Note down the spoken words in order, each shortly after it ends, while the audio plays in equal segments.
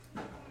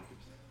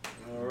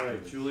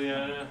right,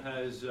 Juliana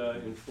has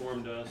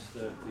informed us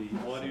that the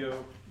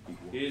audio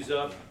is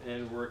up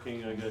and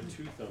working. I got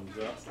 2 thumbs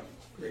up.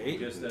 Great. I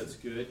guess that's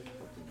good.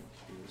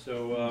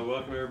 So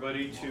welcome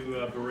everybody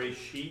to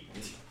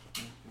Bereshit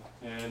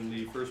and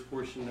the first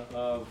portion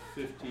of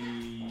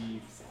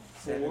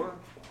 54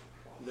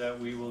 that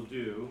we will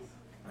do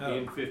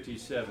in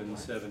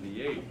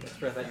 5778.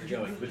 That's where I thought you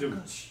were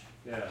going.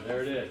 Yeah,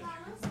 there it is.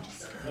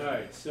 All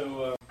right,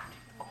 so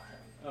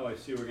oh, I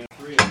see we're going to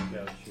 3 on the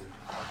couch here.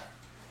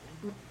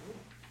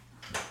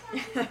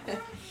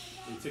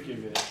 It took you a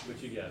minute,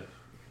 but you got it.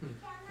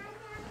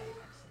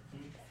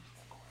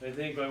 I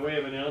think by way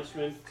of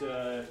announcement,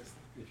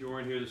 if you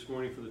weren't here this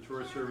morning for the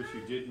tour service,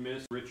 you did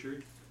miss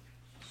Richard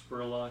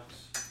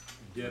Spurlock's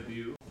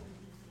debut.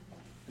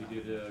 He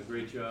did a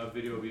great job.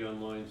 Video will be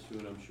online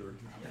soon, I'm sure.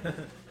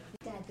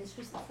 Dad, this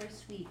was the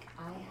first week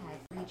I had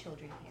 3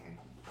 children here.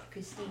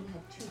 Christine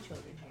had 2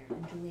 children here,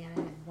 and Juliana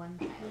had 1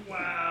 child.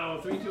 Wow,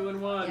 3, 2,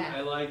 and 1. Yeah.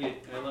 I like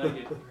it. I like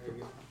it.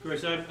 Of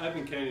course, I've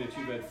been counting that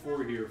you've had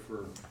 4 here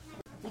for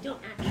We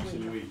don't weeks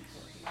actually. and weeks.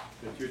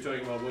 But you're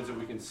talking about ones that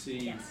we can see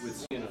Yes. with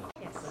skin on.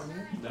 Yes.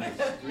 Nice.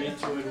 3,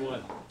 2, and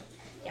 1.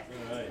 Yep.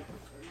 All right.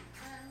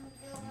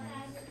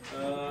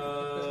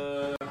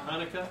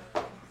 Hanukkah,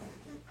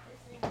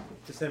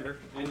 December.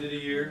 end of the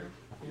year.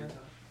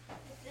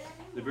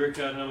 The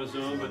Birkat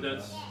Hamazon, but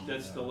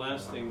that's the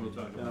last thing we'll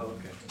talk about. Oh,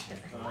 okay.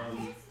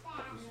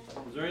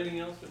 Is there anything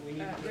else that we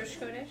need? Rosh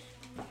Chodesh?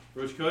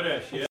 Rosh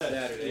Chodesh, yes.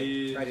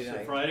 Saturday, Is Friday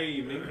night. Friday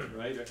evening,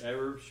 right?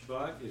 Erev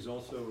Shabbat is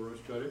also Rosh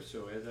Chodesh,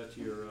 so add that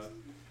to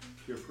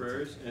your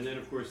prayers. And then,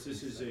 of course,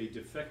 this is a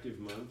defective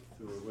month,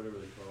 or whatever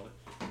they call it.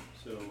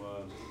 So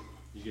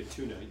you get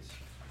 2 nights,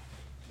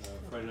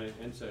 Friday night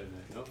and Saturday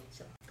night. No?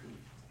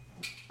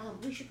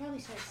 We should probably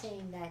start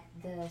saying that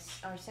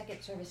our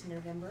second service in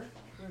November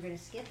we're going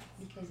to skip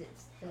because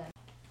it's the.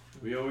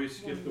 We always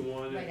skip the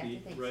one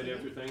Right at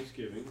after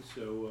Thanksgiving,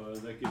 so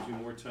that gives you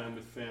more time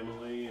with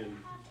family and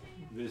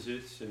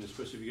visits, and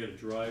especially if you got to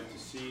drive to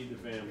see the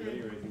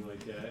family or anything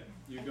like that.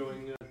 You're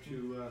going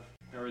to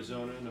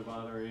Arizona,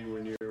 Nevada, or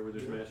anywhere near where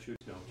there's mass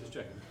shootings? No, just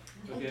checking.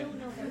 Okay. I don't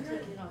know if I'm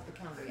taking it off the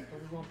calendar yet,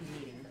 but we won't be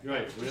meeting.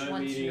 Right, we're Just not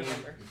once in meeting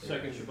November.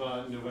 second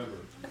Shabbat in November.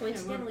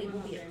 Coincidentally,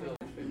 we'll be at 3.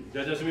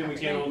 That doesn't mean we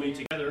can't all meet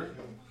together.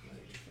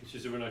 It's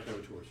just that we're not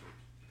going to tour service.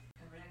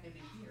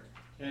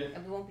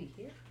 And we won't be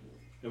here?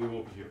 And we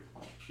won't be here.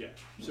 Yeah.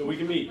 So we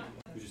can meet.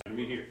 We just have to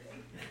meet here.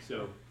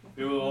 So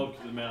maybe we'll all go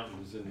to the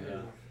mountains and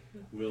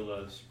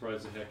we'll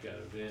surprise the heck out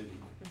of Andy.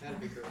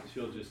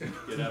 She'll just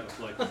get out of the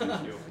flight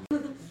and she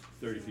opens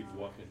 30 people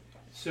walking.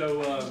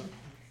 So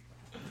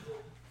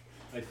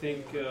I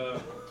think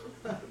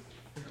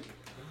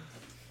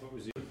what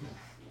was the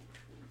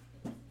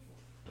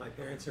My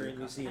parents are in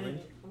New Zealand.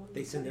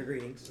 They send their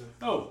greetings.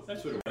 Oh,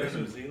 that's what it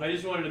was. I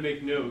just wanted to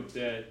make note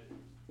that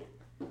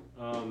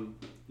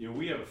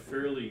we have a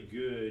fairly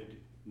good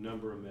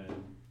number of men,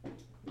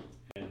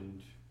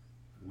 and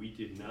we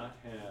did not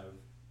have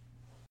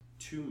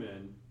 2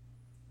 men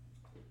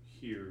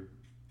here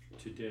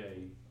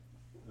today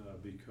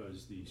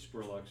because the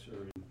Spurlocks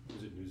are in,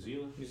 was it New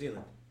Zealand? New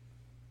Zealand.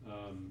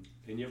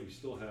 And yet we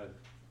still had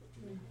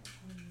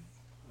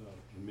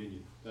a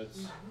minion.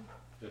 That's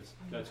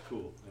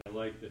cool. And I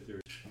like that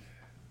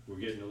we're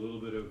getting a little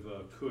bit of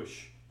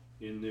cush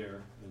in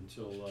there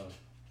until,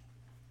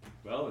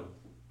 I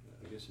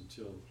guess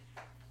until,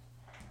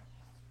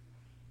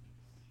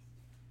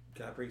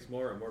 God brings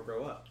more and more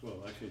grow up.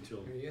 well, actually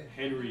until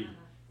Henry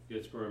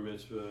gets bar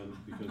mitzvah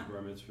and becomes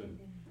bar mitzvah.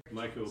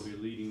 Micah will be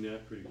leading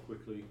that pretty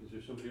quickly. Is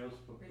there somebody else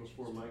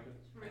before Micah?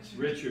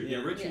 Richard.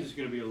 Yeah, Richard is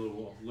going to be a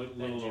little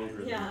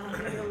longer. Yeah,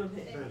 a little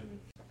bit.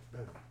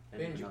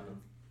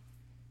 Benjamin.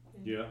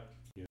 Yeah.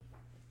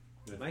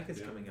 Micah's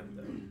Yeah. coming up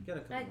though. You got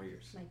a couple more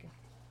years. Micah.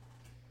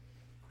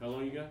 How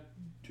long you got?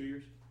 2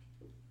 years?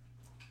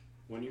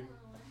 1 year?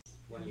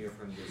 1 year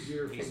from this,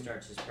 Year he from-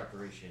 starts his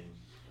preparation.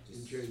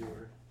 In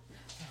January.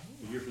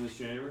 A year from this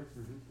January?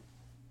 Mm-hmm.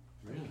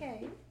 Really?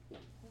 Okay.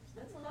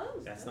 That's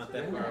close. That's not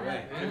that far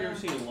away. Have you ever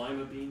seen a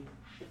lima bean?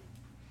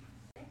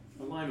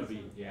 A lima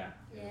bean. Yeah.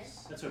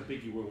 Yes. That's how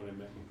big you were when I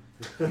met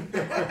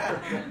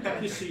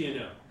you. Just so you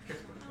know.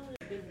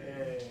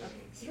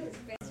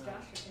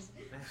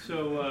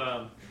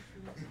 So,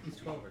 He's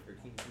 12 or 13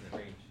 in the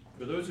range.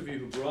 for those of you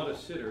who brought a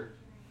sitter,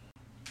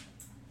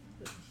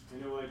 I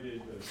know I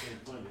did, but I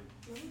can't find it.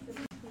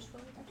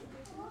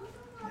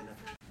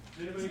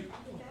 Anybody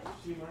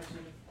see my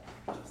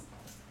sitter?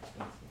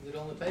 Is it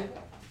on the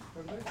table?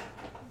 Everybody?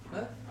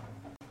 Huh?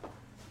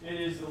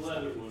 It is the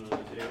leather one on the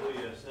table,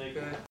 yes, thank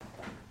you. Okay.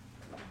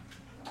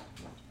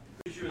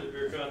 Pretty sure the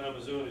Birkat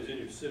Hamazon is in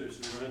your sitter, so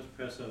we don't have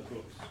to pass out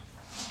books.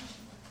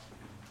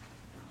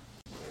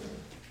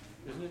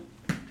 Isn't it?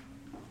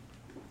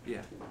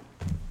 Yeah.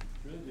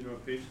 Really? Do you know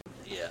what page?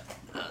 Yeah.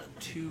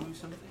 2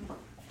 something.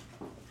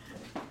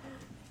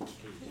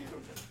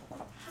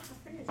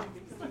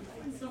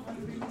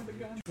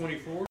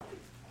 24?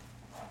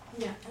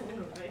 Yeah, I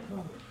know, right?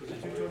 Is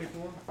it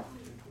 224?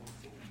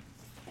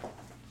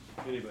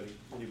 Anybody?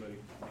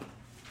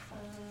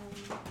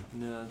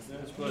 No,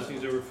 That's plus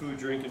blessings over food,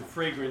 drink, and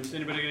fragrance.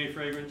 Anybody got any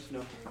fragrance?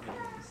 No.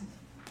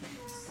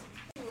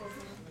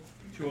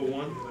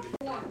 201?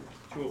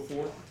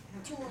 204?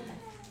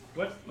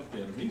 What?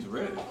 Okay, the meat's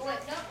ready. Oh, wait,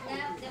 no,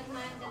 never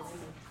mind,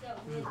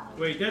 that's,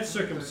 Wait, that's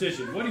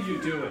circumcision. What are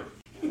you doing?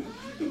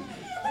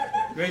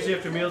 Grace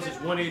after meals is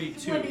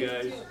 182,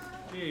 guys.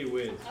 Gee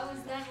whiz. I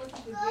was not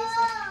looking for Grace.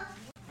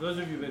 Those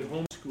of you who've been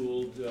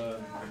homeschooled,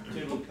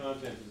 table of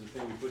contents is the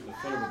thing we put in the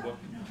front of a book.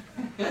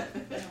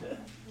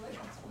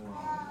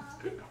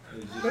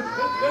 It's just, I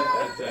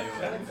tell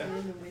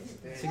you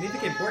what.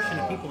 Significant portion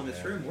of people in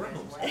this room were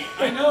homeschooled.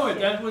 I know it,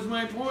 that was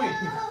my point.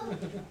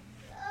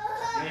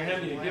 May I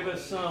have you to give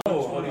us Psalm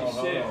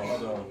 26?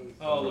 Hold on.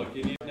 Oh, look,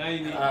 you need, now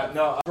you need.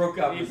 No, I broke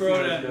out. He the brought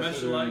series out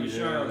yesterday. Meshalah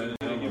Yashar.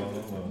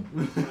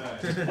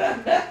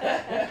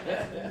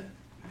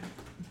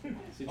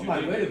 I'm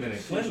like, wait a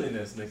minute,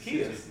 cleanliness,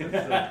 Nakia.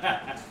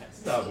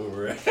 Stop where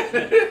we're at.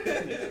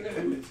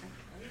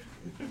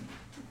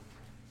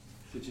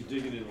 Since you're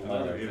digging in a All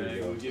leather right, here we bag,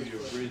 go. we'll give you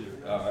a breather.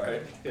 All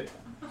right.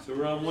 So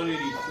we're on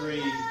 183,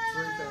 Okay.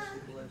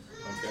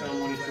 Psalm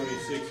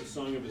 126, a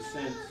song of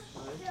ascent.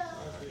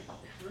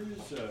 Where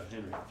is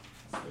Henry?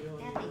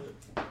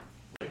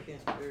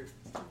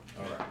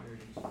 All right.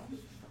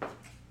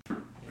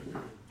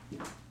 You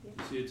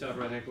see the top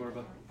right hand corner,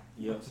 Bob?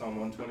 Yep, Psalm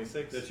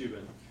 126. That's you,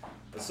 Ben.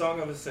 A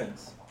song of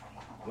ascents.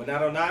 When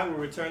Adonai will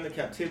return the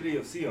captivity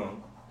of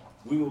Sion,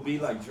 we will be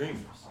like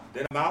dreamers.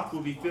 Then our mouth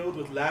will be filled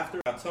with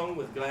laughter, our tongue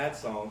with glad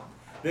song.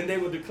 Then they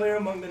will declare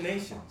among the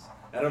nations,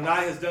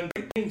 Adonai has done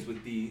great things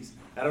with these.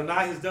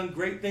 Adonai has done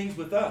great things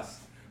with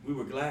us. We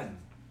were gladdened.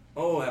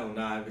 Oh,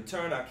 Adonai,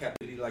 return our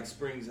captivity like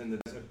springs in the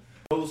desert.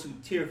 Those who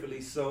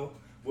tearfully sow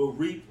will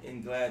reap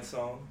in glad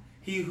song.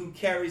 He who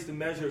carries the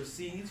measure of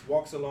seeds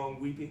walks along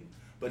weeping,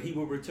 but he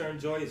will return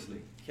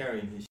joyously,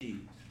 carrying his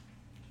sheaves.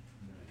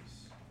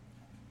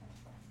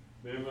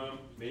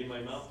 May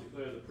my mouth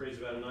declare the praise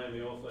of Adonai, and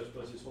may all flesh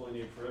bless his holy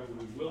name forever.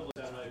 We will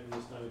bless Adonai from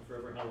this time and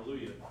forever.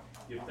 Hallelujah.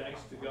 Give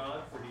thanks to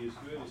God, for he is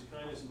good, his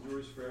kindness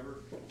endures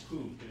forever.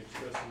 Who can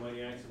express the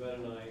mighty acts of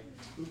Adonai?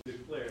 Who can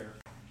declare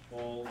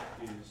all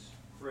his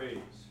praise?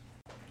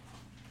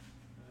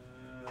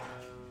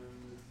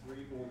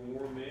 3 or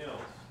more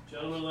males.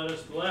 Gentlemen, let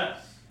us bless.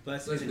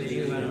 Blessed be the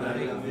name of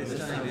Adonai from this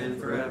time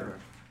and forever.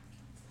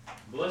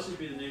 Blessed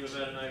be the name of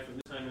Adonai from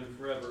this time and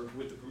forever.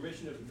 With the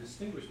permission of the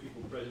distinguished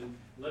people present,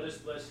 let us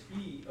bless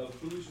he of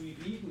whose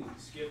we've eaten.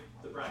 Skip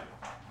the bracket.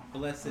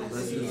 Blessed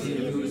is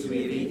he of whose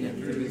we have eaten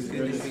and through whose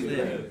goodness we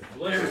live.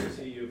 Blessed is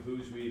he of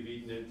whose we have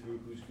eaten and through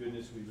whose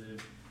goodness we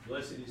live.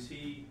 Blessed is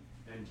he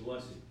and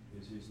blessed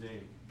is his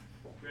name.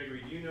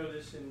 Gregory, do you know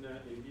this in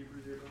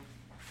Hebrew there, Bob?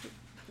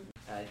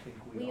 I think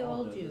We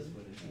all know do. this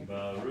one is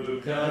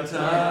Baruch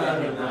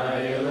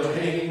Adonai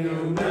Eloheinu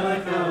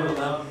melech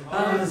haolam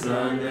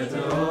hazan et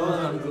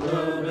haolam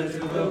kulo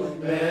betulo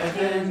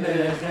bechen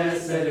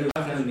bechesed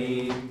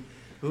u'rachamim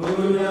hu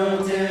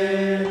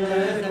noten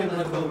lechem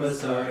lakol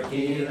basar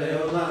ki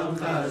leolam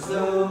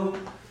chazo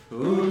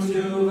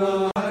u'tuvo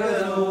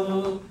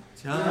hagadol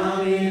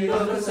tamid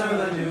b'chasar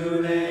lanu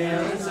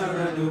le'atzar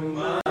lanu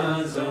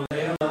mazon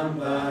leolam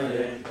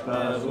vayeh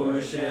bavur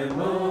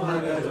shemo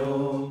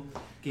hagadol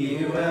Ki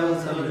hu el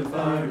tamid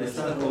farnes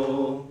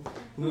hakol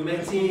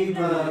Umetiv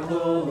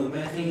makol,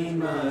 umechin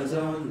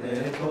mazon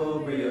lekol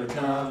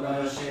briotav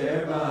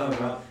asher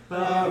bara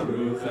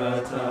Baruch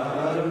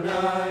atah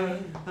Adonai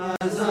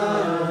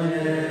hazan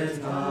et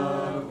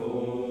hakol.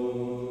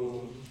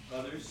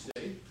 Others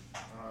say,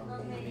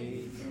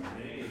 Amen.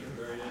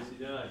 Very nicely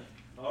done.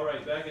 All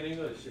right, back in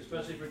English,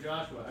 especially for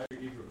Joshua. I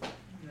heard Hebrew.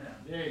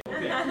 There you go.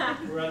 Okay,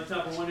 we're at the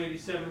top of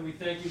 187. We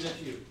thank you.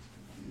 That's you.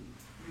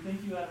 We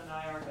thank you,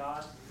 Adonai, our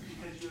God,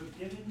 because you have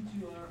given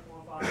to our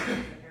forefathers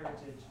a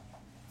heritage,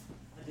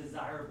 a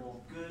desirable,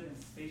 good, and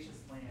spacious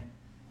land,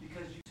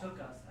 because you took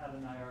us,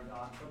 Adonai, our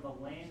God, from the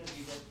land of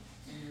Egypt,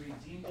 and you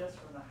redeemed us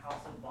from the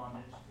house of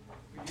bondage,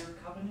 for your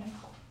covenant,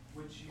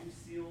 which you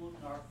sealed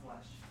in our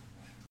flesh,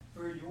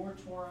 for your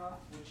Torah,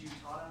 which you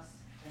taught us,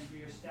 and for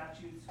your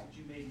statutes, which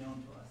you made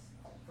known to us,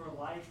 for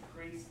life,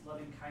 grace,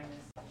 loving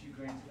kindness, which you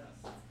granted us,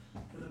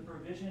 for the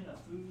provision of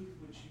food,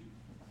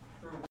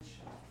 for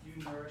which you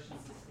nourish and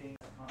sustain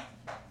us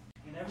constantly,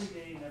 in every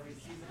day, in every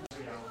season,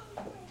 every hour.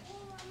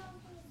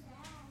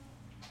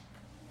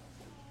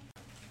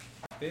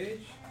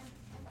 Page.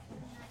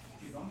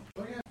 Keep going.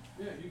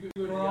 Yeah, you could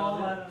go to For the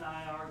all other.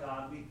 Adonai, our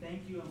God, we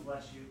thank you and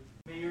bless you.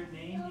 May your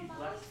name be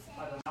blessed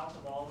by the mouth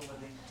of all the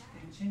living,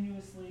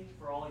 continuously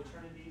for all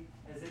eternity,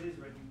 as it is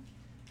written.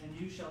 And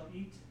you shall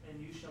eat, and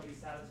you shall be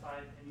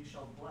satisfied, and you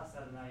shall bless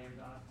Adonai, your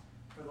God,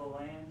 for the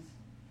land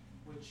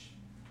which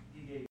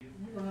he gave you.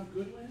 You don't have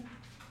good land?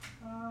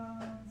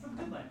 For the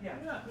good land, yeah.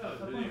 Yeah, no,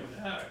 but anyway,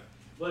 all right.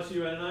 Bless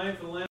you, Adonai,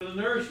 for the land of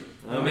the nourishment.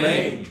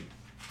 Amen.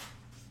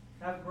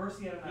 Have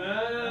mercy, Adonai. No,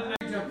 now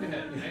you jumped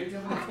ahead. Now you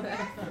jumped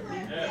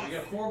ahead. Yeah, we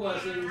got 4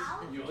 blessings,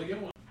 and you only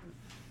get 1.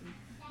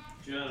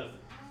 Jonathan.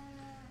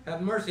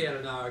 Have mercy,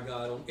 Adonai, our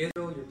God, on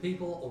Israel, your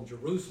people, on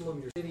Jerusalem,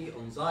 your city,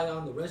 on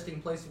Zion, the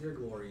resting place of your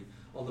glory,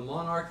 on the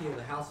monarchy of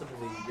the house of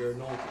David, your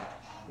anointed.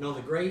 and on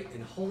the great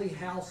and holy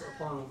house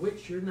upon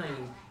which your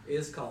name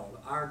is called.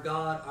 Our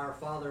God, our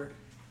Father,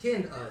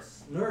 tend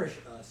us, nourish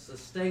us,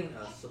 sustain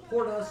us,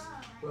 support us,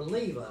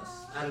 relieve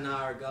us. Adonai,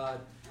 our God,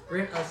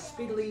 grant us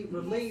speedily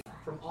relief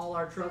from all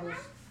our troubles.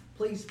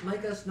 Please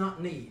make us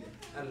not need,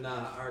 Adonai,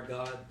 our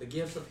God, the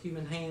gifts of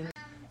human hands,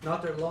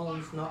 not their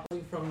loans, not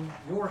only from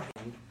your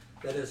hand,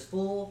 that is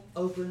full,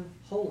 open,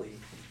 holy,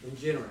 and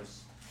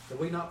generous, that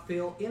we not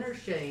feel inner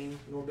shame,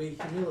 nor be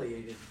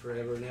humiliated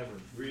forever and ever.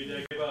 Read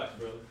that box,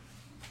 brother.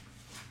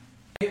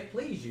 May it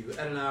please you,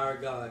 Adonai, our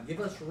God, give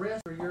us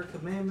rest for your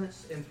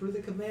commandments, and through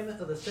the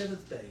commandment of the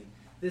seventh day,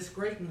 this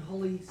great and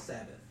holy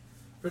Sabbath.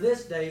 For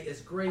this day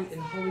is great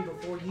and holy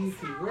before you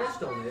to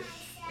rest on it,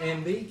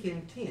 and be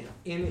content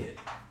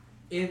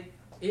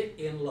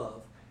in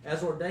love,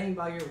 as ordained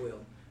by your will.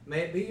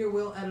 May it be your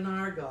will, Adonai,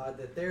 our God,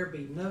 that there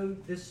be no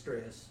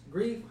distress,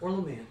 grief, or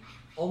lament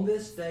on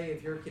this day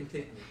of your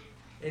contentment.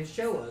 And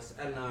show us,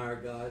 Adonai, our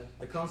God,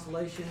 the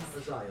consolation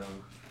of Zion,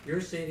 your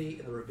city,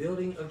 and the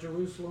rebuilding of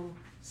Jerusalem,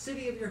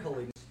 city of your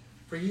holiness.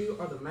 For you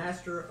are the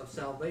master of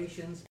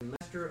salvations and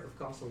master of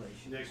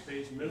consolation. Next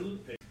page, middle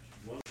of the page.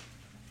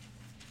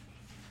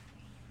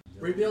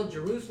 Rebuild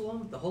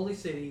Jerusalem, the holy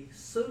city,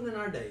 soon in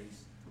our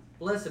days.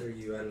 Blessed are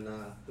you,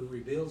 Adonai, who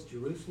rebuilds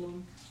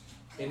Jerusalem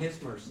in his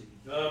mercy.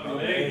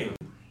 Amen.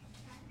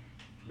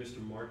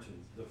 Mr.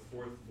 Martin, the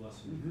fourth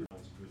blessing of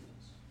God's goodness.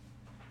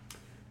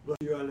 Bless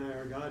you, Adonai,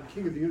 our God,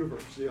 King of the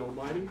universe, the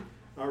Almighty,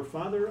 our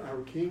Father,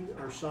 our King,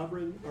 our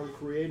Sovereign, our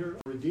Creator,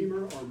 our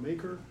Redeemer, our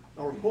Maker,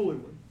 our Holy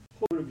One,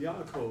 Holy One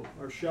of Yaakov,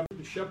 our Shepherd,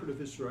 the Shepherd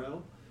of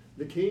Israel,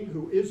 the King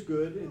who is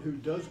good and who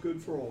does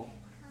good for all.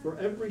 For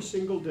every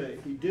single day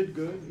he did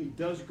good, he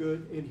does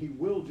good, and he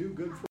will do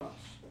good for us.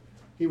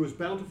 He was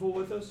bountiful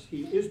with us,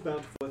 he is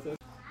bountiful with us,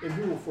 and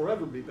he will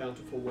forever be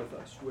bountiful with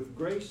us, with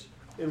grace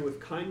and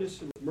with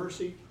kindness and with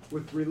mercy,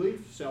 with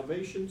relief,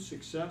 salvation,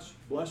 success,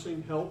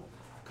 blessing, help,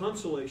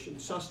 consolation,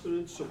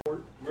 sustenance,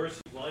 support,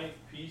 mercy, life,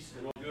 peace,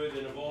 and all good,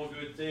 and of all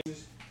good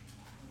things,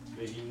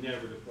 may he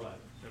never deprive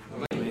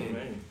us.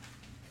 Amen.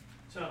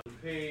 Top of the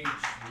page,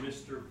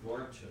 Mr.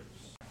 Bartos.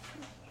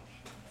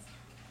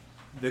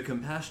 The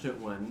compassionate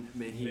one,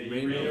 may he May he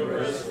reign reign over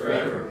us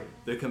forever.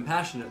 The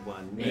compassionate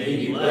one, May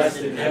he be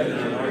blessed in heaven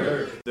and on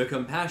earth. The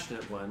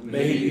compassionate one,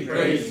 May he be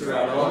praised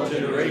throughout all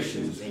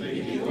generations.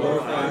 May he be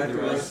glorified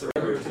through us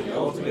forever to the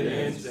ultimate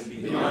ends, and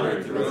be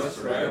honored through us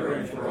forever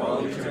and for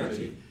all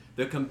eternity.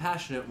 The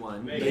compassionate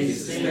one, May he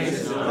sustain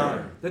us in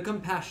honor. The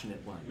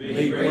compassionate one, May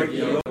he break the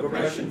yoke of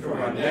oppression from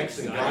our necks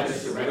and guide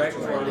us direct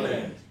to our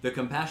land. The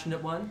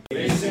compassionate one,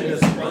 May he send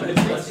us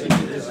abundant blessing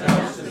to this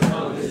house and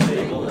upon this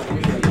table, and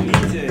we may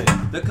eat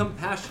it. The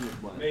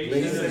compassionate one, May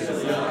May he he send send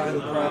us us out out the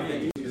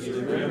prophet, who is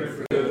remembered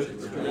for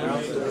good, to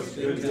pronounce to us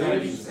good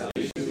tidings,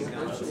 salvation, and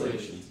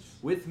consolation.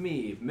 with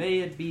me, may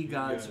it be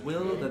God's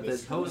will that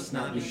this host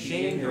not be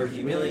shamed or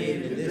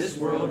humiliated in this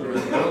world or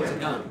in the world to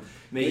come.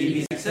 May he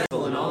be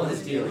successful in all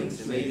his dealings,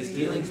 and may his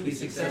dealings be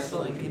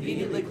successful and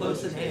conveniently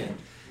close at hand.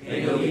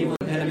 May no evil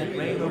impediment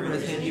reign over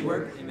his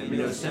handiwork, and may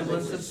no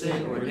semblance of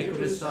sin or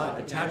iniquitous thought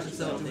attach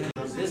itself to him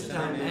this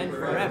time and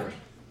forever.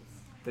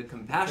 The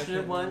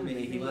compassionate one,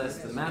 may he bless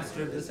the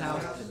master of this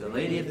house, and the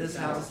lady of this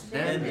house,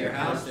 them, their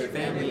house, their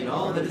family, and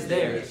all that is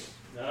theirs.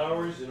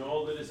 ours and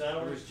all that is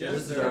ours,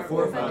 Just as our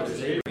forefathers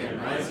Abraham,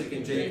 Isaac,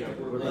 and Jacob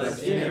were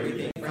blessed in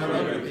everything, from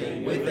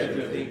everything, with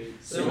everything,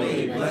 so may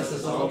he bless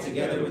us all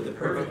together with the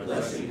perfect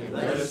blessing, and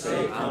let us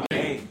say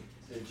Amen.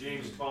 And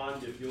James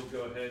Bond, if you'll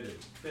go ahead and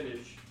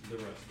finish the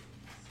rest of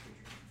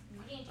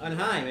it. On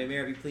high, may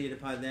merit be pleaded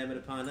upon them and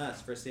upon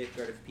us for a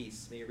safeguard of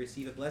peace. May you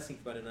receive a blessing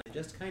from Adonai and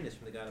just kindness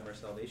from the God of our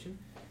salvation,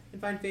 and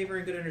find favor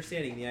and good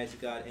understanding in the eyes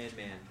of God and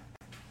man.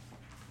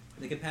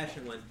 The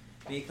compassionate one,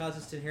 may he cause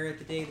us to inherit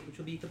the day which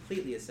will be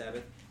completely a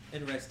Sabbath,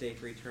 and rest day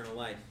for eternal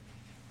life.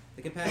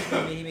 The compassionate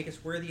one, may he make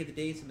us worthy of the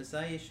days of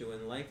Messiah Yeshua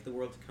and the life of the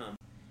world to come.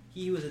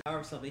 He who is the power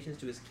of salvation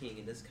to his king,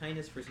 and does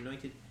kindness for his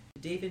anointed,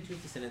 to David and to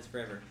his descendants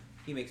forever.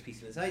 He makes peace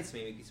in his heights, may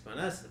he make peace upon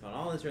us, and upon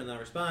all Israel, and now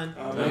respond.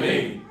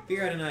 Amen.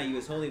 Fear Adonai, you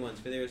his holy ones,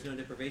 for there is no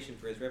deprivation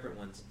for his reverent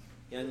ones.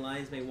 Young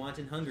lions may want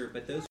and hunger,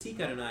 but those who seek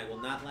Adonai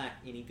will not lack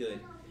any good.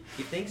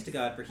 Give thanks to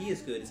God, for he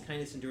is good, his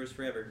kindness endures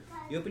forever.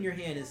 You open your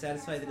hand and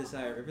satisfy the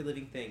desire of every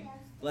living thing.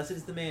 Blessed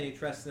is the man who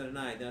trusts in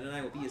Adonai, that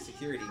Adonai will be his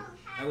security.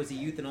 I was a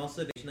youth in all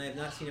salvation, I have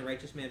not seen a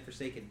righteous man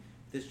forsaken,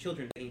 with his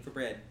children begging for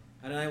bread.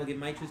 Adonai will give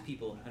might to his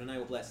people, Adonai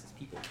will bless his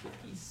people with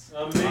peace.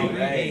 Amen.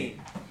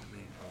 Amen.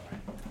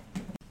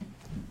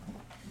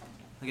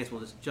 I guess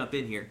we'll just jump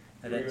in here.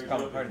 That's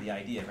probably part of the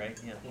idea, right?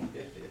 Yeah.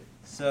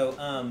 So,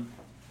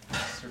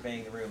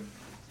 surveying the room,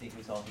 see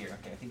who's all here.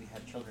 Okay, I think we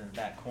have children in the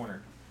back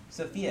corner.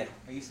 Sophia,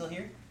 are you still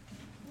here?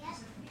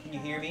 Yes. Can you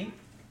hear me?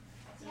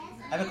 Yes.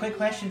 I have a quick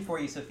question for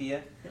you,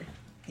 Sophia.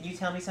 Can you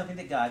tell me something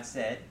that God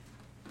said?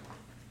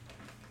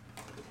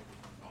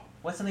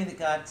 What's something that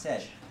God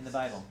said in the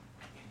Bible?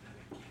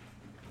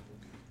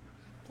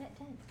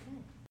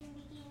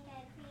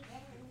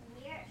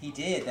 He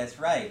did, that's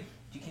right.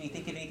 Can you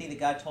think of anything that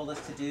God told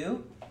us to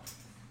do?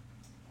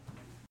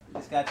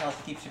 Does God tell us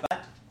to keep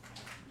Shabbat?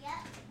 Yep.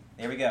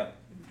 There we go.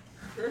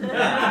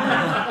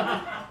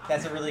 Now,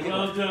 That's a really good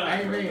Well one.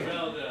 done. Amen.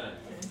 Well done.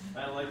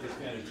 I like this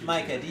kind of teaching.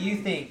 Micah, do you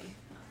think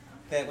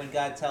that when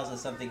God tells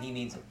us something, He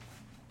means it?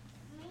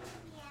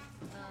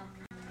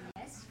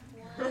 Yes.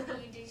 Why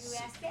do you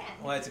ask that?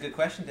 Well, it's a good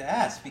question to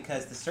ask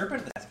because the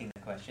serpent was asking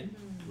that question.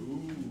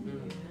 Ooh.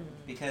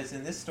 Because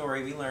in this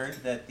story, we learned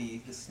that the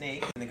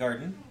snake in the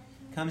garden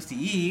comes to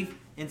Eve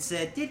and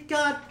said, "Did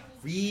God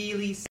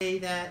really say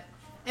that?"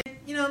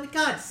 And,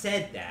 God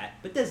said that,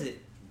 but does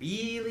it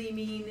really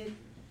mean it?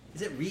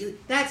 Is it really?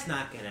 That's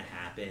not going to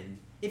happen.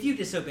 If you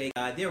disobey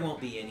God, there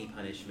won't be any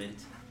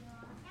punishment.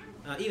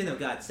 Even though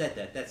God said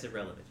that, that's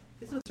irrelevant.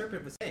 This is what the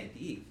serpent was saying to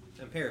Eve.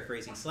 I'm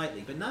paraphrasing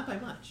slightly, but not by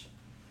much.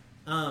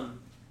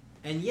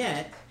 And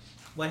yet,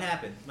 what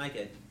happened?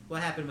 Micah,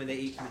 what happened when they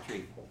ate from the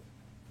tree?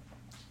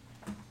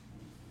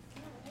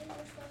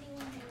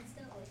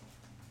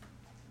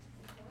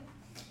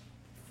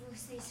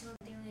 First they saw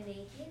they were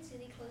naked, so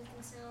they clothed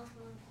themselves.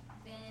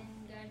 Then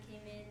God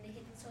came in, they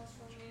hid themselves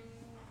from Him.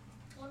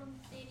 Told them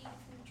they ate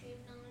from the tree of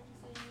knowledge of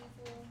good and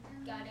evil.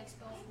 God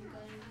expelled from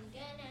God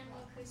again, and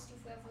were cursed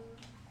forever.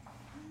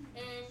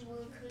 And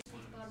were cursed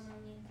with the bottom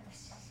of the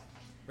curse.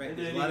 Right, And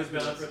there's then a lot he was of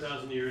gone verses. for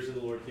 1,000 years, and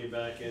the Lord came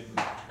back, and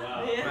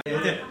wow. Yeah.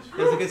 That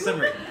was a good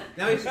summary.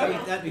 Now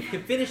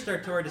we've finished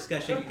our Torah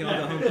discussion. You can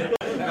all go home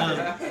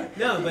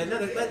now.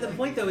 But the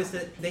point, though, is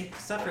that they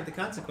suffered the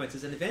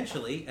consequences, and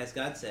eventually, as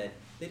God said,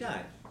 they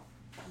died.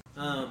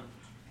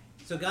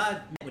 So God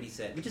meant what He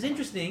said, which is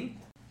interesting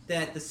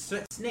that the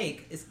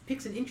snake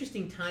picks an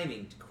interesting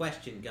timing to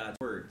question God's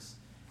words.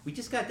 We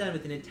just got done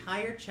with an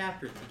entire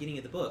chapter at the beginning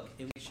of the book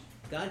in which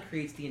God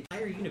creates the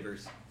entire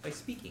universe by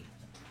speaking.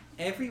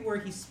 Every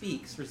word He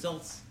speaks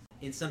results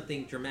in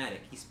something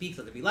dramatic. He speaks,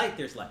 let there be light,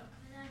 there's light.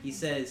 He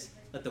says,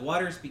 let the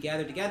waters be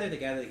gathered together, they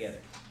gather together.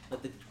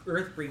 Let the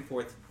earth bring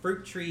forth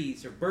fruit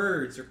trees, or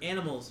birds, or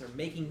animals, or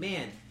making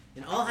man.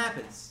 And all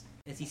happens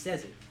as He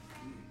says it.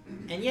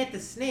 And yet the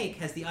snake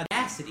has the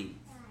audacity,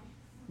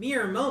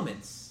 mere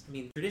moments,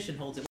 tradition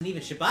holds it wasn't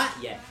even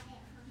Shabbat yet,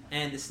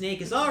 and the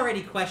snake is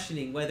already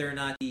questioning whether or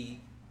not the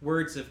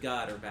words of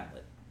God are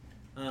valid.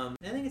 I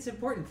think it's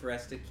important for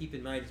us to keep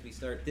in mind as we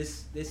start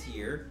this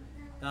year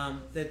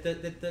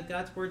that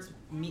God's words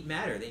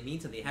matter. They mean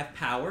something. They have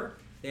power,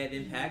 they have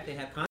impact, they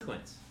have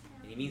consequence.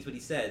 And He means what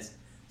He says.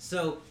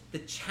 So the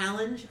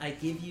challenge I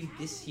give you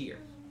this year,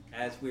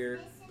 as we're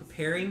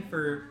preparing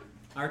for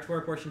our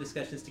Torah portion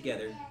discussions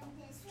together,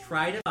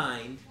 try to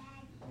find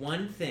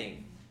one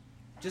thing,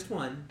 just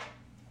one,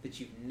 that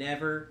you've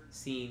never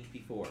seen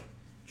before.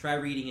 Try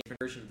reading a different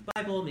version of the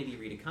Bible, maybe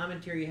read a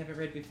commentary you haven't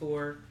read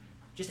before.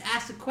 Just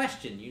ask a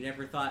question you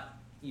never thought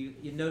you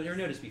never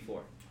noticed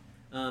before.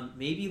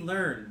 Maybe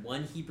learn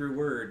one Hebrew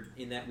word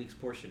in that week's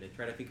portion and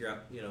try to figure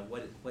out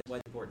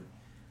what's important.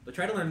 But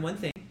try to learn one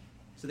thing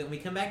so that when we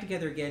come back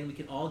together again, we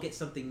can all get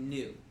something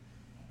new.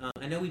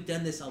 I know we've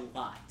done this a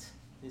lot.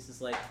 This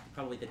is like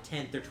probably the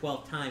 10th or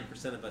 12th time for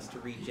some of us to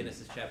read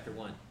Genesis chapter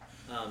 1.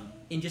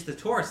 In just the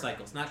Torah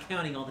cycles, not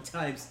counting all the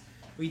times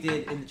we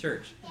did in the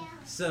church.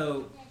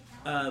 So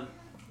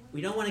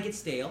we don't want to get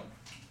stale.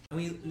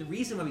 And the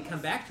reason why we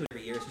come back to it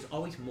every year is there's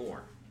always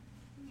more.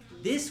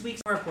 This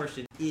week's Torah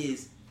portion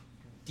is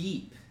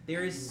deep.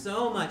 There is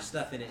so much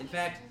stuff in it. In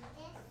fact,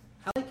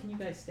 how late can you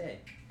guys stay?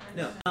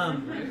 No.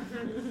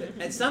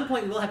 At some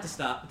point we will have to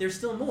stop, but there's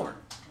still more.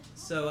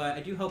 So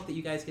I do hope that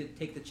you guys can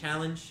take the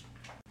challenge,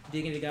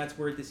 dig into God's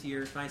Word this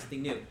year, find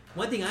something new.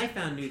 One thing I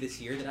found new this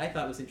year that I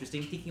thought was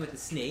interesting, thinking about the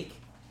snake.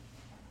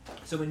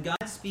 So when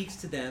God speaks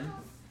to them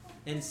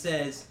and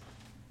says,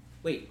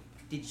 wait,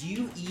 did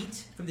you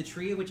eat from the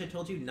tree of which I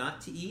told you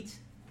not to eat?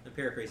 I'm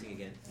paraphrasing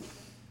again.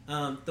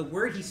 The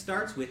word He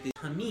starts with is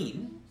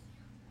hamim,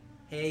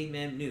 hey,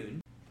 mem,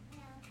 nun,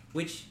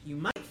 which you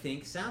might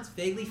think sounds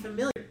vaguely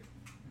familiar.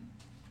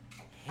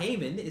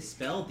 Haman is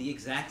spelled the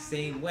exact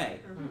same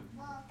way.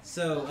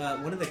 So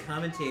one of the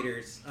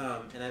commentators,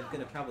 and I'm going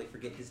to probably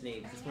forget his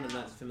name, this one I'm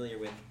not familiar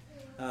with,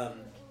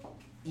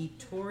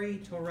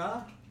 Itori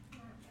Torah,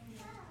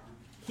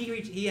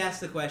 he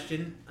asked the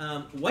question,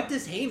 what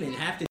does Haman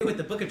have to do with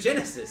the book of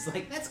Genesis?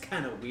 Like, that's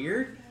kind of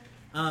weird.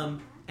 And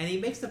he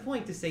makes the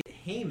point to say that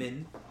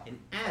Haman and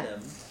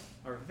Adam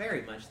are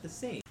very much the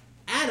same.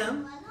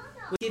 Adam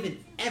was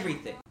given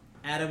everything.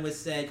 Adam was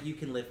said, you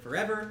can live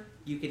forever,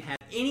 you can have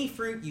any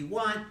fruit you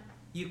want,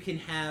 you can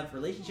have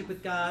relationship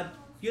with God,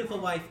 beautiful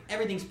wife,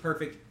 everything's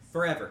perfect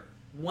forever.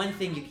 One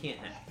thing you can't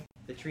have,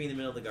 the tree in the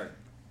middle of the garden.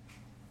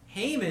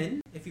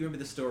 Haman, if you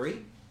remember the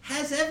story,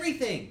 has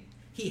everything.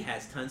 He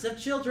has tons of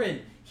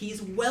children.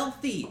 He's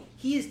wealthy.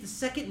 He is the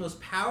second most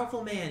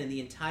powerful man in the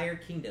entire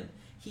kingdom.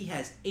 He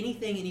has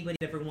anything anybody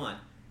would ever want.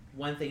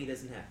 One thing he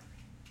doesn't have.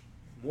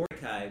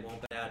 Mordecai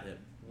won't bow to him.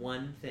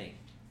 One thing.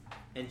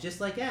 And just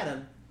like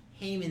Adam,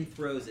 Haman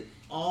throws it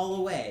all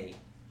away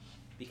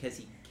because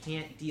he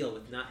can't deal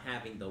with not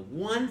having the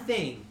one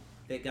thing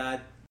that God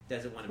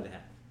doesn't want him to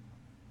have.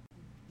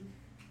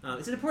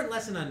 It's an important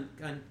lesson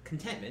on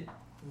contentment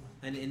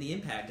and in the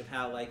impact of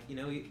how,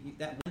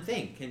 that one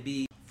thing can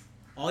be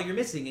all you're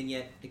missing, and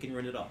yet it can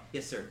ruin it all.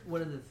 Yes, sir.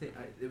 One of the things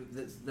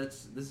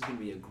this is going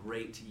to be a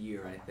great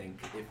year, I think,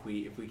 if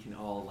we can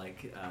all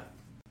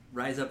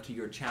rise up to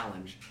your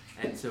challenge.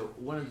 And so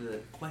one of the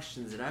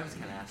questions that I was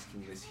kind of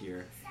asking this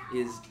year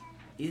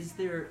is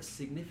there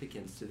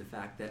significance to the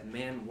fact that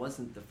man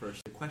wasn't the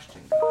first to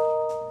question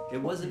God?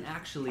 It wasn't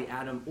actually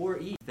Adam or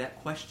Eve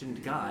that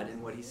questioned God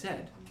and what he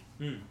said.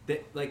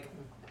 That,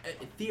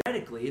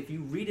 theoretically, if you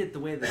read it the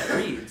way that it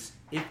reads,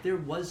 if there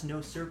was no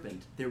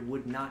serpent, there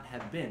would not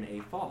have been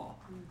a fall.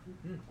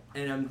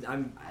 And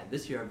I'm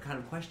this year I've kind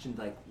of questioned,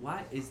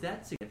 why is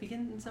that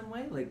significant in some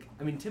way?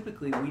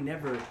 Typically we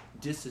never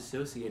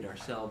disassociate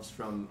ourselves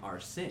from our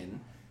sin,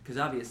 because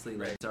obviously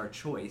it's our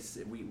choice.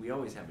 We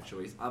always have a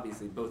choice.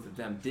 Obviously both of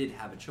them did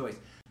have a choice,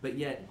 but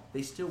yet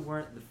they still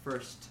weren't the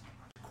first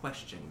to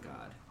question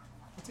God.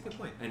 That's a good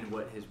point. And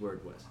what his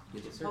word was.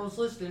 Yes, sir. I was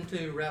listening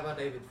to Rabbi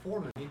David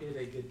Foreman. He did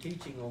a good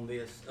teaching on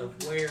this, of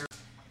where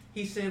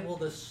he said, well,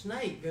 the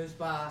snake goes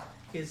by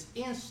his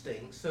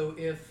instincts. So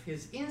if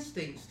his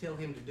instincts tell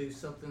him to do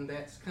something,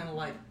 that's kind of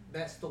like,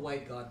 that's the way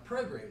God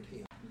programmed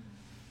him.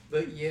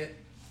 But yet,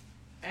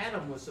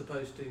 Adam was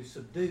supposed to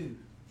subdue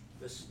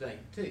the snake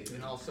too,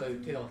 and also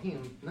tell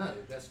him, no,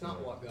 that's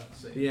not what God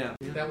said. Yeah.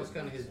 That was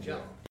kind of his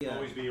job. Yeah.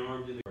 Always be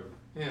armed in the garden.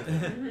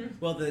 Yeah.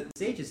 Well, the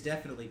sages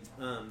definitely,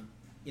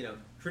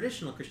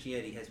 traditional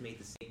Christianity has made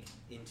the snake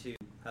into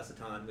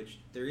Hasatan, which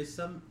there is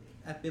some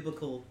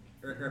biblical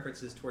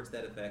references towards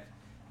that effect.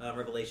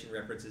 Revelation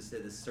references to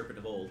the serpent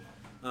of old,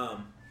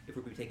 if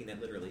we're taking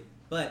that literally.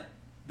 But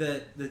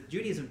the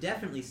Judaism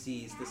definitely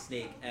sees the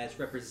snake as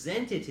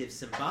representative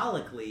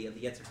symbolically of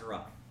the Yetzer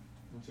Hara.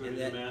 So he's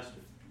the master.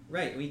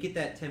 Right, we get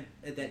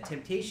that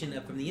temptation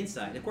up from the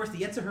inside. And of course, the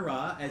Yetzer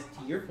Hara, as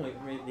to your point,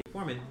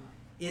 Foreman,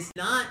 is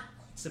not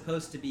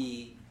supposed to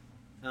be,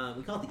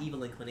 we call it the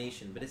evil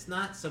inclination, but it's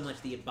not so much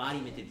the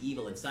embodiment of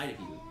evil inside of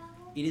you.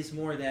 It is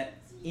more that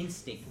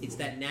instinct. It's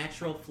that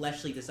natural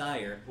fleshly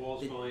desire.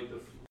 Paul's calling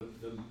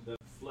the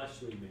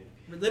fleshly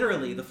man.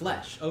 Literally, the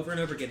flesh. Over and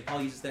over again,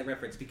 Paul uses that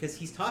reference because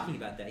he's talking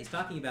about that. He's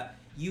talking about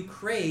you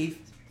crave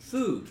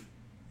food.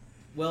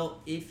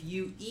 Well, if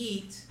you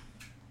eat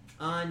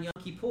on Yom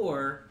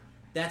Kippur,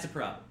 that's a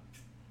problem.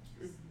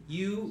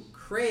 You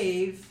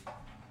crave,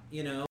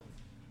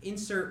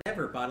 insert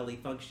whatever bodily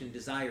function,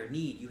 desire,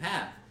 need you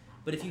have.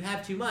 But if you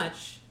have too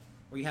much,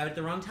 or you have it at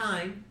the wrong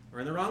time, or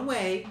in the wrong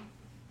way,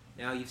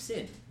 now you've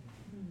sinned.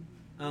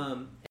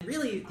 And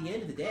really, at the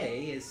end of the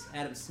day, as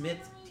Adam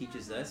Smith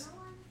teaches us,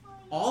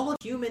 all of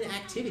human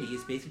activity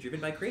is basically driven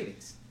by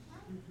cravings.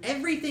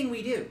 Everything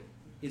we do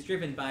is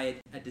driven by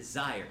a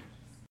desire.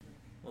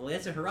 Well,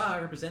 Yetzer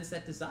Hara represents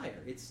that desire.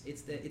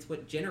 It's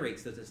what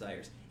generates those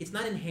desires. It's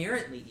not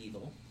inherently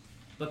evil,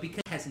 but because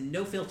it has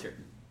no filter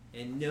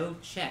and no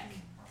check,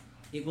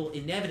 it will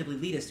inevitably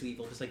lead us to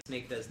evil, just like the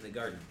snake does in the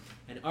garden.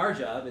 And our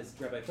job, as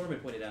Rabbi Foreman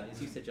pointed out,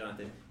 as you said,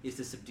 Jonathan, is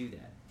to subdue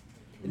that.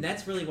 And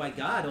that's really why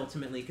God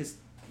ultimately, because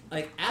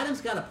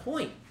Adam's got a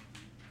point.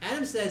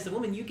 Adam says, the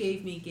woman you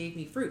gave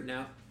me fruit.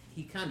 Now,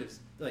 he kind of,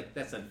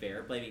 that's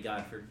unfair, blaming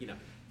God for,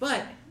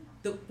 But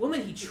the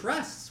woman he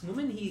trusts,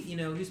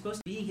 who's supposed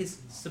to be his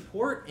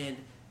support and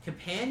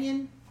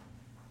companion,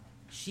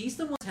 she's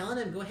the one telling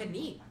him, go ahead and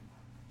eat.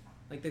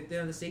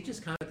 The sages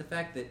comment the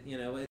fact that,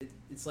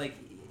 it's like,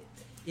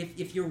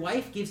 if your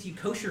wife gives you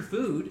kosher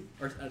food,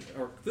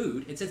 or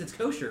food, and says it's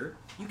kosher,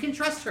 you can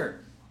trust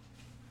her.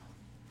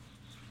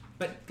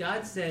 But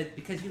God said,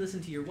 because you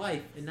listen to your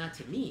wife and not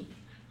to me.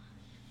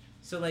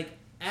 So,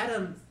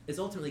 Adam is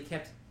ultimately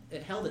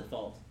held at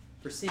fault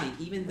for sinning,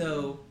 even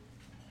though,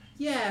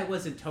 it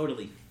wasn't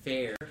totally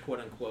fair,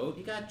 quote unquote.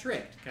 He got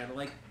tricked, kind of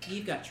like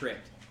Eve got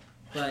tricked.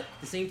 But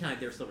at the same time,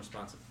 they were still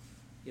responsible.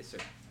 Yes, sir.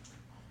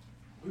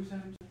 Who's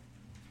Adam?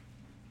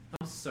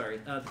 I'm sorry,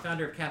 the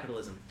founder of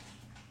capitalism.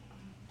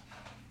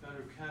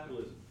 Founder of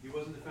capitalism. He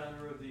wasn't the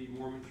founder of the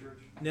Mormon Church?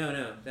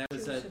 No, that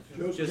was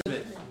Joseph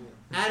Smith.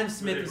 Adam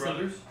Smith Were they was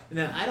brothers?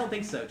 No, I don't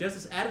think so.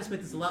 Adam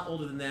Smith is a lot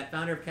older than that.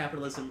 Founder of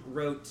capitalism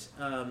wrote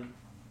The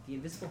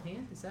Invisible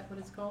Hand. Is that what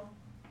it's called?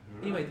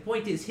 Anyway, the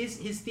point is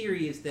his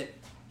theory is that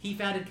he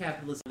founded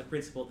capitalism on the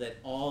principle that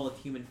all of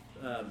human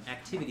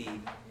activity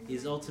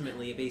is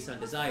ultimately based on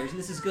desires, and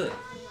this is good.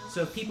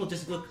 So if people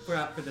just look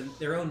for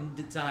their own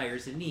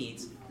desires and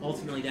needs,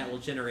 ultimately that will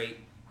generate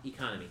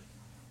economy.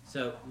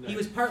 So he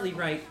was partly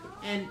right,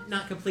 and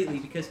not completely,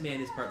 because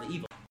man is partly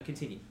evil.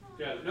 Continue.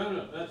 Yeah,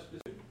 no, that's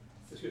good.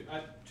 That's good.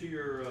 To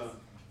your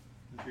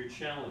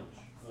challenge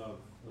of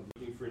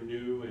looking for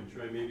new and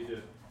trying maybe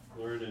to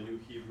learn a new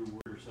Hebrew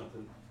word or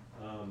something,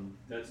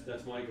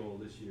 that's my goal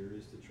this year,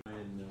 is to try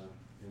and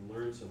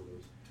learn some of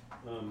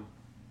those.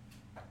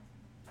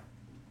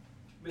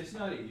 It's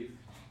not Eve,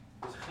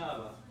 it's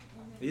Chava.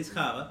 It is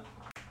Chava.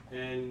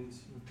 And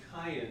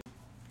Cain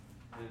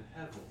and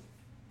Hevel.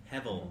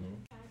 Hevel.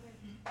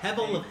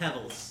 Hevel of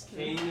Hevels.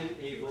 Cain and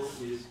Abel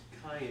is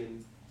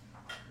Cain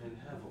and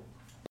Hevel.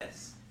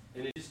 Yes.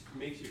 And it just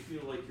makes you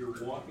feel like you're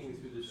walking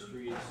through the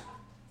streets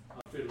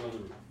fit on the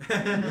roof.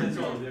 That's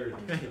all there is.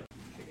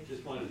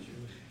 Just wanted to share.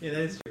 Yeah,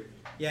 that is true.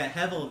 Yeah,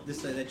 Hevel,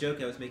 the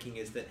joke I was making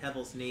is that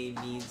Hevel's name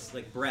means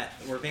like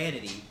breath or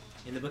vanity.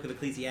 In the book of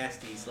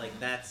Ecclesiastes, like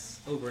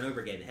that's over and over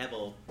again.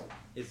 Hevel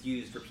is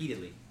used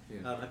repeatedly.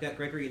 Yeah. I've got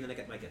Gregory and then I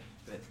got Micah.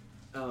 But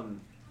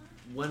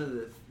one of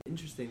the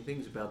interesting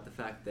things about the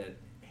fact that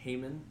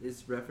Haman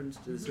is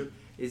referenced to the serpent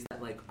is that,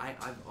 like,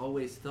 I've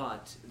always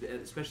thought,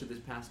 especially this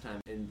past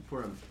time in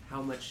Purim,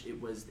 how much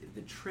it was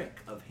the trick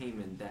of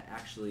Haman that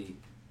actually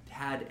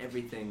had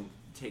everything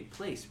take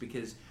place,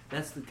 because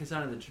that's the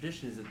kasana of the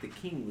tradition is that the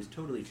king was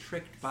totally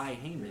tricked by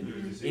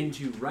Haman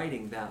into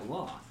writing that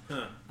law.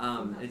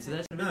 And so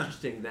that's kind of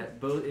interesting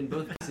that in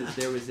both cases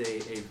there was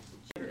a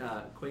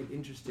quite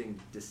interesting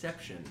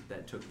deception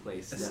that took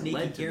place that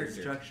led to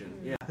destruction.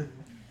 Yeah.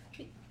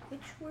 Which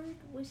word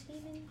was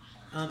Haman?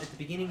 At the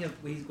beginning of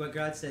what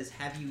God says,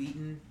 "Have you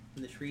eaten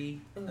from the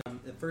tree?"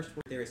 The first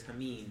word there is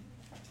hameen.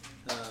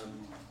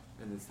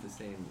 And it's the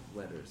same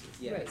letters.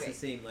 Yeah, it's the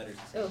same letters.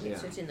 Oh, okay,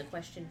 so it's in the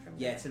question from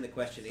God. Yeah, it's in the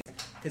question.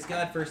 Because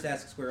God first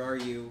asks, "Where are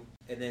you?"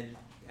 And then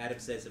Adam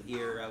says, "I'm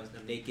here. I'm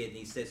naked." And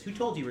he says, "Who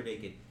told you you were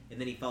naked?" And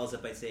then he follows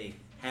up by saying,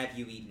 "Have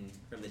you eaten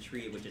from the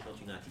tree of which I told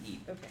you not to eat?"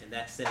 Okay. And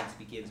that sentence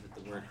begins with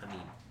the word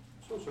hameen.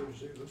 It's also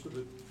interesting, those are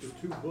the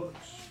two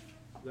books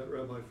that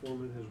Rabbi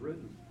Foreman has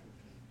written.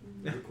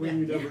 The Queen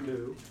You Never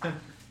Knew,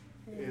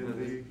 and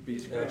the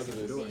Beast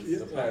Exodus, Yeah.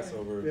 the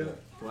Passover. Yeah.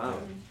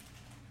 Wow.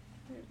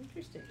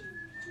 Interesting.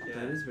 Yeah.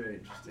 That is very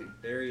interesting.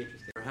 Very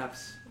interesting.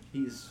 Perhaps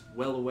he's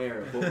well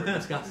aware of what we're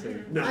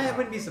discussing. No. I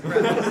wouldn't be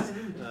surprised.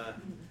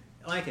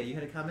 Micah, you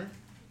had a comment?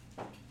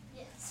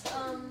 Yes.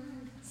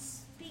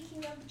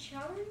 Speaking of the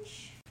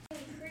challenge, the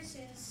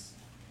curses,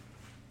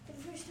 for the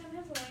first time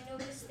ever, I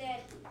noticed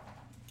that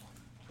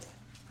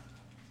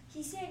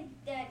he said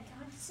that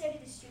God said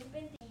to the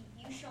serpent that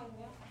you shall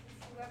walk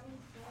forever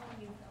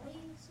on your belly,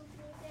 something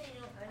like that.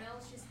 And I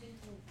was just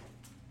thinking,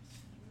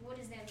 what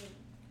does that mean?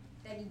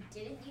 That he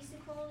didn't used to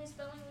crawl on his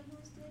belly when he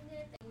was doing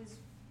that? That he was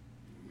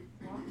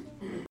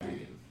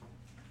walking?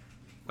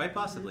 Quite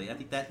possibly. I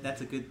think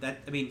that's a good.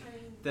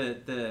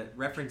 The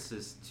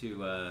references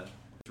to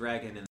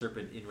dragon and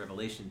serpent in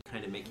Revelation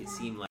kind of make it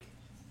seem like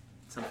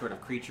some sort of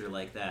creature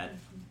like that.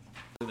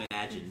 To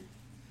imagine.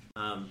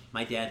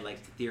 My dad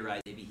liked to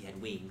theorize maybe he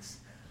had wings.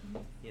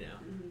 You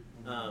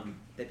know,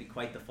 that'd be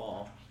quite the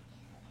fall.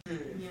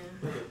 Yeah.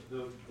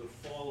 The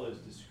fall as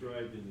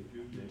described in the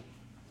Gupnik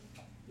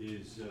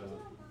is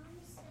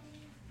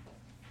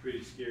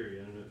pretty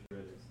scary. I don't know if you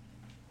read it.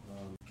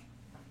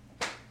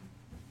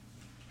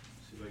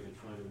 See if I can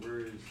find it.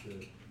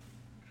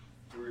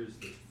 Where is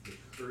the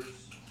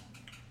curse?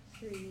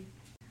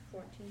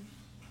 3:14.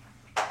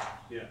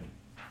 Yeah,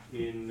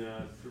 in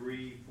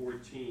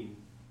 3:14.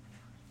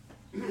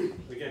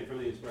 Again, from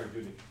the inspired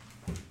Gupnik.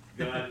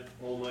 God,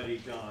 Almighty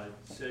God,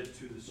 said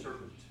to the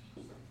serpent,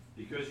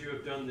 "Because you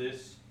have done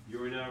this,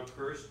 you are now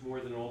cursed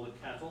more than all the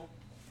cattle,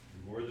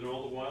 and more than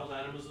all the wild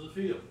animals of the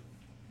field.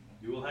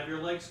 You will have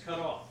your legs cut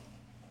off,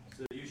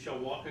 so that you shall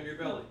walk on your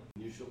belly,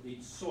 and you shall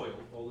eat soil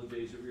all the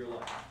days of your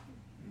life."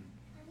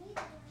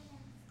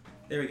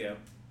 There we go.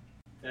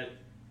 That's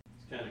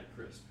kind of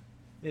crisp.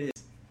 It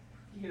is.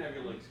 You can have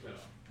your legs cut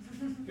off.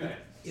 Go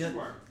ahead. You know,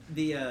 Smart.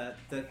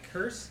 the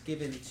curse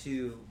given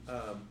to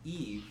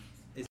Eve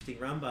is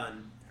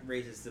Ramban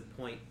raises the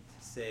point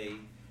to say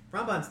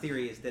Ramban's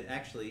theory is that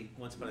actually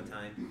once upon a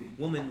time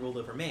woman ruled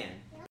over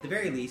man. At the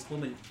very least,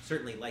 woman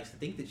certainly likes to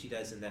think that she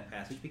does in that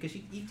passage because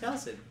Eve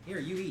tells him, "Here,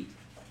 you eat,"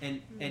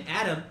 and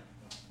Adam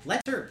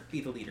lets her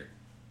be the leader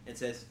and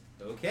says,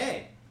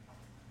 "Okay."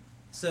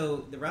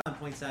 So the Ramban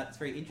points out it's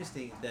very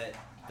interesting that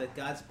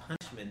God's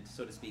punishment,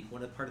 so to speak,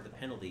 one part of the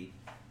penalty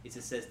is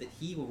it says that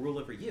He will rule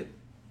over you.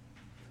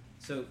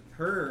 So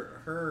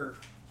her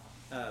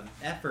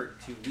effort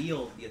to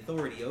wield the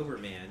authority over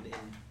man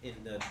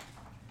in the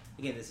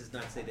again, this is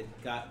not to say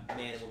that God,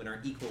 man and woman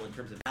aren't equal in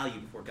terms of value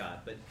before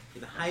God, but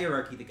in the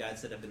hierarchy that God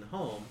set up in the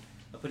home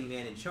of putting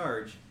man in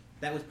charge,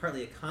 that was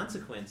partly a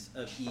consequence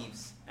of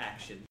Eve's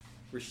action,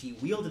 where she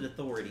wielded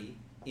authority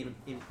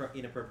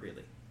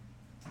inappropriately.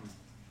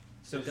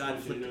 So I just God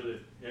want you to know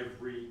that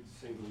every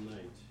single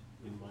night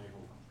in my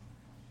home,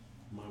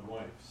 my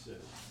wife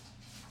says,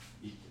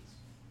 "Eat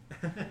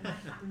this."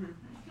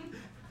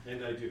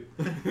 And I do.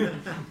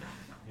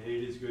 And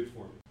it is good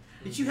for me.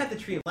 Did you have the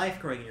tree of life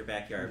growing in your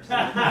backyard?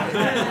 But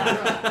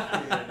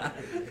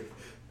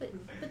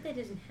that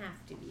doesn't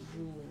have to be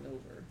ruling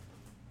over.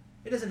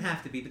 It doesn't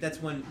have to be, but that's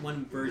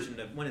one version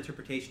of one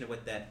interpretation of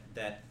what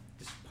that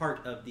just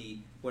part of the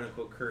quote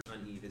unquote curse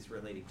on Eve is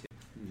relating to,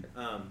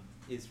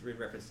 is in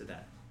reference to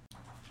that.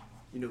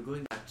 You know,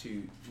 going back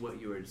to what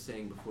you were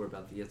saying before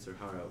about the Yetzer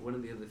Hara, one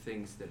of the other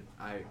things that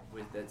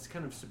that's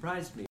kind of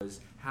surprised me was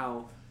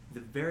how the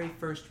very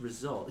first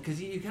result,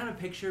 because you kind of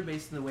picture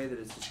based on the way that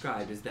it's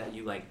described, is that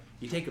you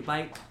take a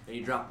bite and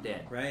you drop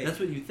dead. Right. That's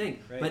what you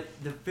think. Right. But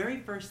the very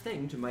first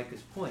thing, to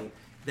Micah's point,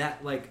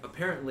 that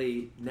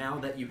apparently now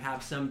that you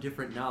have some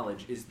different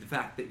knowledge is the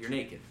fact that you're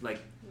naked.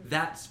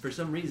 That's for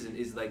some reason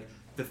is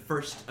the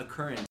first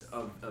occurrence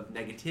of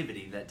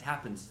negativity that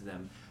happens to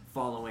them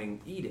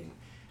following eating.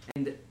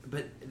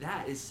 But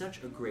that is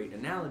such a great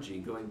analogy,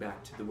 going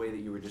back to the way that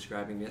you were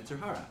describing Yetzer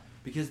Hara.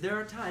 Because there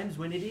are times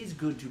when it is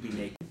good to be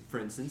naked. For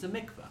instance, a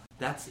mikvah.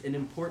 That's an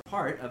important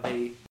part of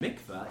a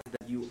mikvah, is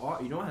that you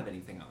don't have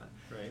anything on.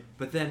 Right.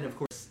 But then, of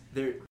course,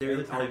 there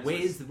are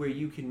ways where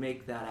you can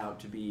make that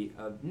out to be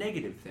a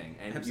negative thing,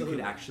 and Absolutely. you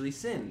could actually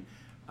sin.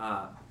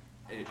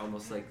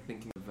 Almost like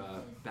thinking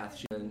of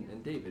Bathsheba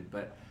and David,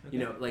 but you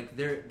know, like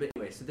there. But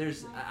anyway, so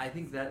there's. I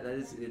think that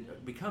is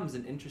it becomes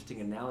an interesting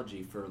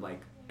analogy for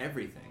like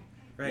everything.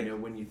 Right. You know,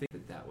 when you think of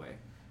it that way.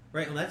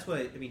 Right, well that's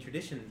what, I mean,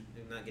 tradition,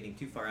 I'm not getting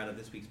too far out of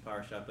this week's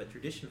parasha, but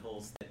tradition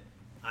holds that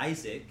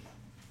Isaac,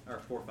 our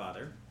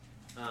forefather,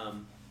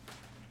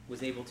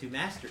 was able to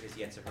master his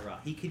Yetzer Hara.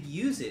 He could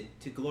use it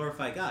to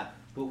glorify God.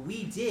 What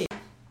we did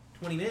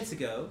 20 minutes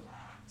ago,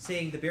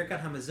 saying the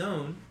Birkat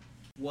Hamazon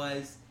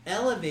was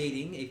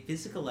elevating a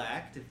physical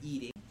act of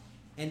eating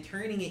and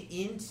turning it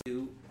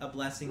into a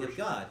blessing of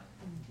God.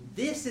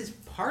 This is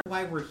part of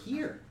why we're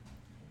here,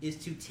 is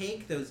to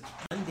take those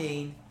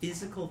mundane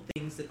physical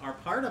things that are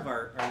part of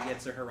our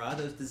Yetzer Hara,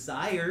 those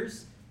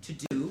desires to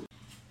do,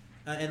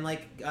 and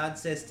like God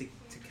says to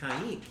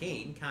Cain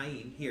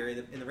here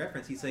in the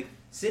reference, he's like,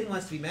 sin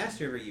wants to be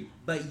master over you,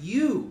 but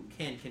you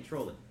can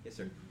control it. Yes,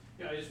 sir.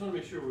 Yeah, I just want to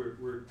make sure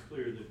we're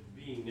clear that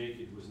being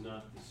naked was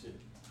not the sin.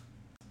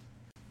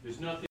 There's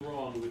nothing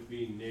wrong with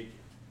being naked.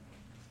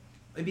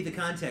 Maybe the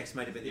context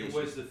might have been the It issue.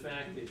 was the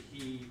fact that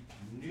he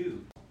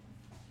knew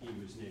he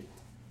was naked.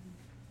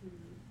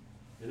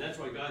 And that's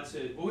why God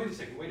said, well, wait a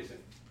second.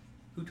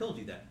 Who told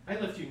you that? I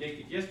left you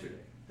naked yesterday.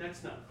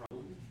 That's not a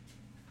problem.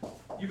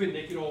 You've been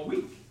naked all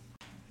week.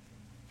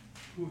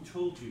 Who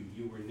told you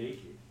you were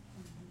naked?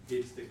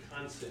 It's the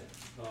concept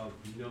of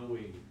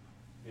knowing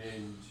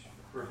and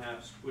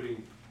perhaps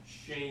putting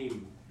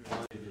shame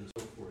on it and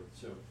so forth.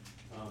 So,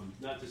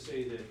 not to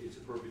say that it's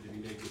appropriate to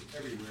be naked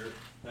everywhere.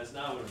 That's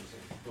not what I'm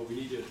saying. But we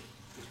need to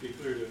just be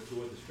clear to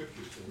what the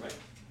scriptures say, right?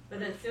 But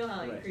that's still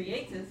how He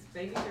creates us.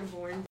 Babies are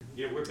born.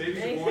 Yeah, we're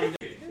babies are born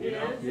naked, you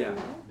know? Yeah.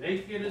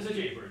 Naked as a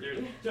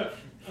jaybird. So,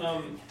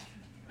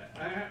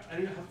 I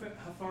don't know,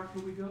 how far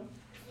can we go?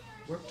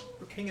 We're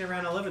hanging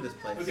around all over this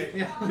place. Okay,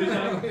 Yeah. 'cause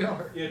We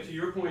are. yeah, to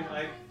your point,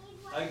 I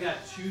got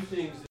two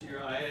things this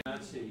year I had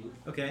not seen,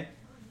 Okay.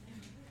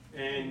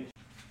 and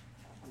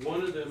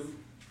one of them,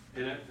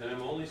 and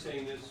I'm only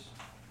saying this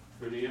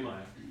for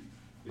Nehemiah,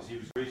 because he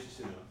was gracious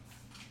enough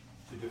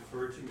to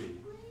defer to me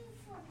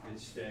and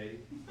stay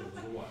for a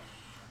little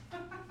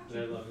while. And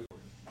I love it.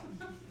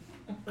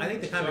 I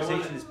think the So I conversation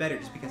wanna- is better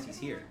just because he's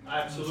here.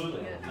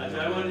 Absolutely.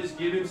 I want to just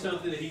give him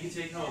something that he can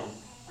take home.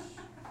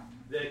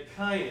 That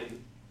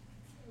Cain,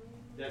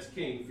 that's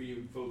king for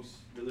you folks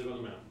that live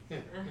on the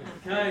mountain.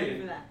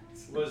 Cain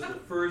was the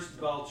first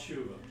Baal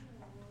Tshuva.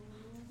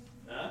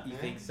 Huh? You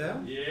think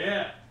so?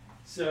 Yeah.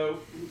 So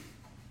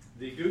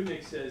the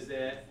Gutnick says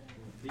that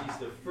he's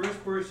the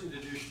first person to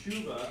do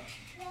Tshuva,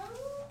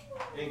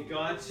 and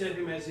God set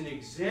him as an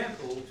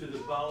example to the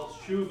Baal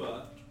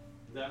Tshuva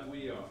that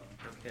we are.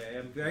 Okay,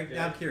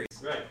 I'm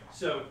curious. Right.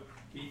 So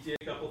he did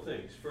a couple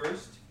things.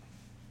 First,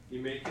 he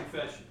made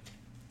confession.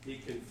 He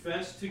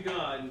confessed to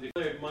God and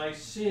declared, "My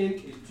sin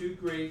is too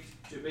great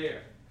to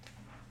bear."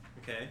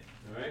 Okay.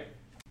 All right.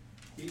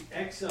 He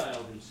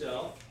exiled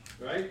himself.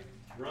 Right.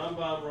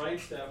 Rambam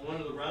writes that one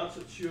of the routes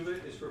of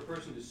tshuva is for a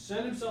person to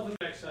send himself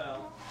into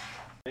exile,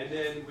 and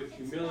then with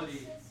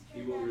humility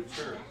he will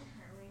return.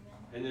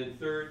 And then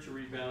third, to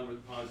rebound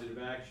with positive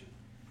action.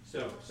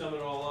 So sum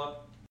it all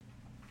up.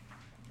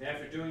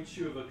 After doing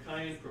tshuva,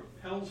 Cain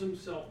propels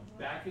himself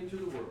back into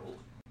the world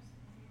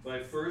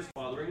by first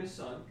fathering a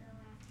son.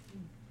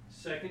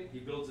 Second, he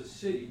builds a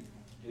city,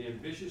 an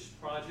ambitious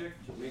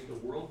project to make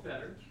the world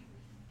better.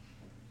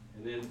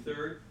 And then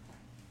third,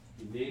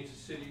 he names the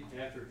city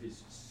after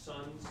his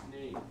son's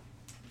name,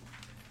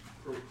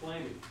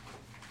 proclaiming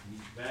he's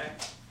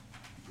back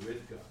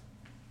with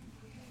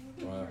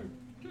God. Wow.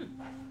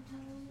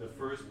 The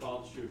first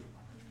Baal Tshuva.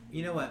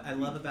 You know what I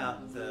love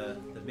about the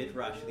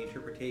Midrash and the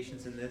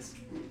interpretations in this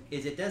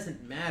is it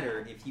doesn't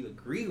matter if you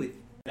agree with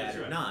that That's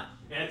or right. not.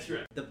 That's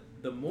right.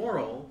 The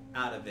moral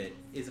out of it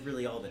is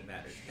really all that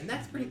matters, and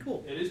that's pretty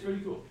cool. It is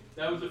pretty cool.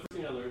 That was the first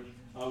thing I learned.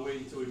 I'll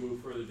wait until we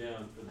move further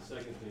down for the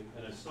second thing,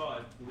 and I saw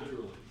it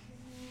literally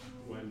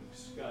when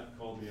Scott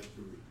called me up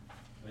to read.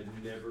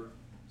 I'd never.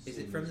 Is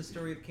seen it from the this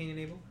story of Cain and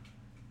Abel?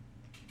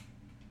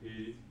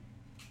 It-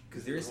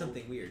 Because there is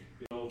something weird.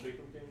 The old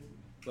victim came?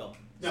 Well,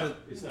 No, so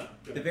it's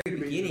not. Go the ahead. very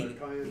You mean, beginning,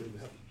 Cain and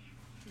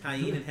Hevel.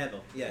 Cain and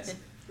Hevel, yes.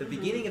 The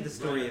beginning of the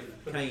story of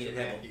Cain and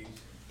Hevel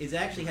is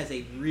actually has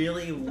a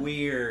really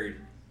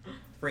weird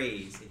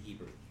phrase in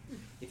Hebrew.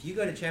 If you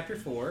go to chapter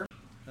 4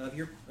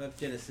 of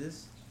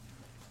Genesis,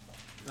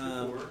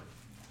 Before.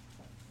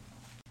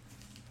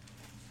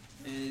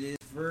 and it is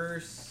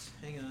verse,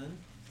 hang on,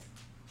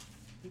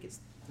 I think it's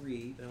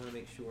 3, but I want to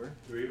make sure.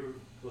 3 were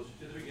closer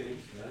to the beginning.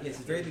 Yes, it's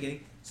the very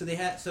beginning. So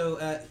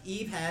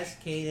Eve has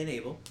Cain and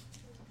Abel,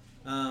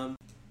 and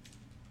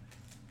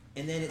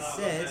then it Chava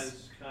says,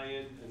 has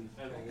Cain and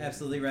Hevel.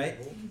 absolutely right.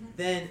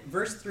 Then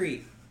verse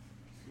 3,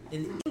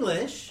 In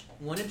English,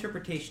 one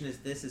interpretation is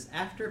this is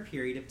after a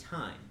period of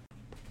time.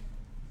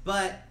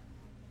 But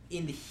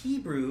in the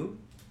Hebrew,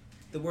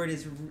 the word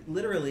is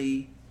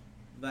literally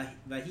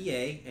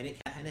vahiyeh, and it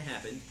kind of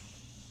happened.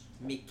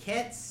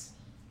 Miketz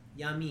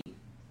yamim.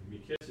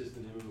 Miketz is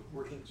the name of a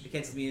portion.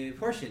 Miketz is the name of a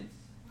portion.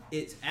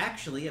 It's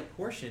actually a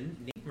portion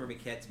named for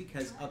Miketz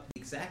because of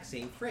the exact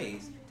same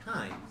phrase,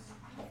 time.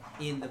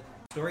 In the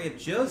story of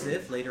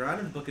Joseph, later on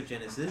in the book of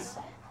Genesis,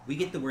 we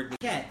get the word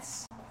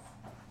Miketz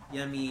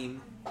yamim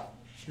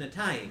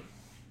shnatayim,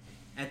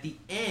 at the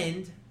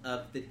end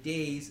of the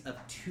days of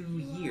 2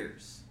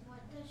 years.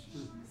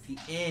 The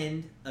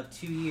end of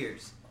 2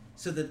 years.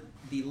 So the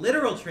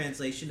literal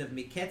translation of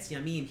Miketz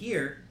Yamim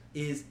here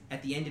is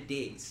at the end of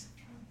days.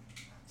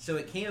 So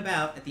it came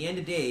about at the end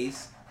of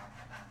days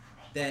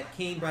that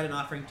Cain brought an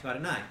offering to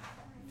Adonai.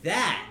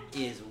 That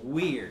is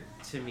weird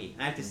to me,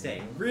 I have to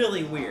say.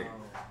 Really weird.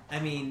 I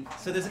mean,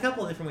 so there's a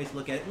couple of different ways to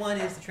look at it. One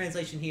is the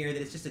translation here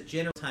that it's just a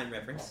general time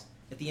reference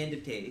at the end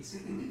of days.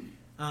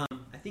 I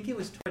think it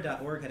was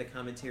Torah.org had a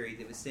commentary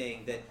that was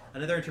saying that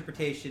another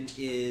interpretation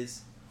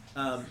is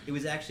it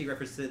was actually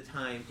reference to the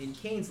time in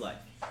Cain's life.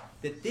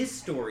 That this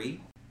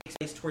story takes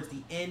place towards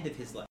the end of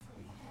his life,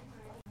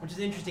 which is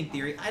an interesting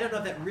theory. I don't know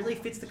if that really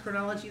fits the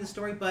chronology of the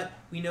story, but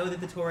we know that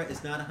the Torah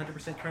is not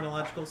 100%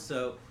 chronological,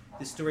 so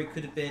this story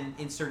could have been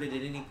inserted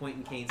at any point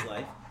in Cain's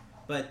life.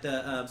 But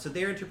so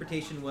their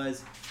interpretation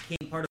was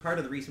Cain. Part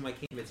of the reason why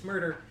Cain commits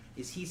murder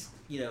is he's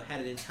had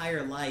an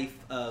entire life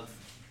of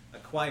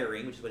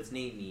acquiring, which is what its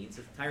name means,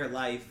 an entire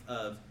life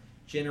of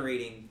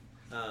generating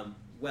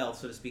wealth,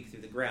 so to speak,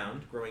 through the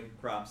ground, growing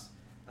crops.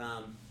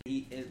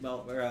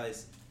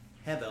 Whereas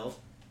Hevel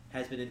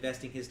has been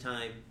investing his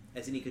time,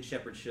 as any good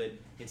shepherd should,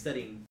 in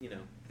studying,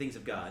 things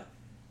of God,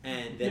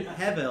 and that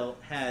Hevel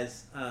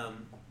has,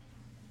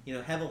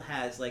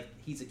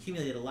 he's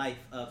accumulated a life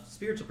of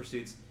spiritual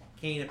pursuits.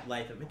 Cain a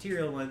life of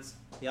material ones.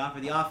 They offer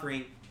the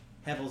offering.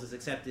 Hevel's is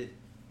accepted.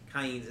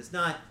 Cain's is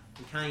not.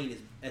 And Cain,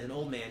 as an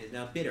old man, is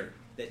now bitter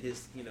that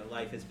his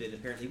life has been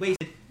apparently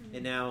wasted,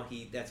 and now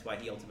that's why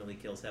he ultimately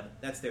kills Hevel.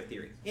 That's their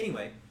theory.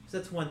 Anyway, so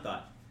that's one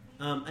thought.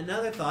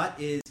 Another thought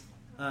is,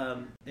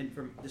 and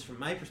from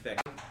my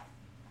perspective,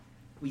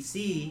 we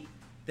see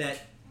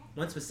that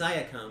once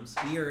Messiah comes,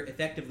 we are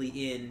effectively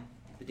in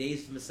the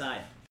days of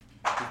Messiah.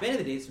 We've been in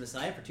the days of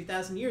Messiah for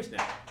 2,000 years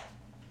now.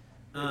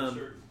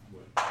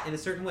 In a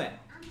certain way.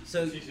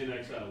 So he's in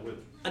exile with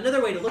him.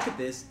 Another way to look at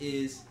this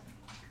is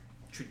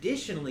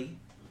traditionally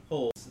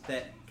holds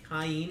that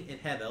Cain and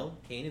Abel,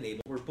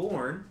 were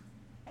born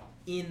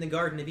in the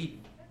Garden of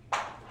Eden.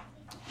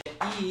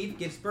 Eve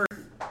gives birth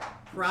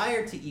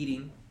prior to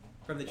eating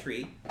from the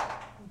tree.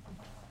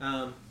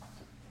 And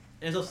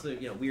there's also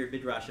weird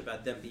midrash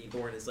about them being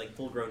born as like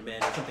full-grown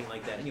men or something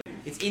like that. Anyway,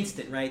 it's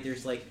instant, right?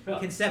 There's like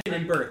conception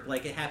and birth,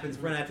 like it happens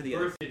one after the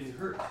other. Birth didn't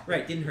hurt.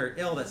 Right, didn't hurt,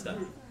 all that stuff.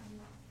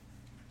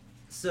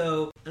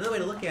 So another way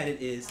to look at it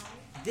is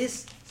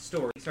this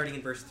story, starting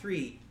in verse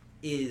 3,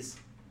 is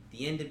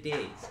the end of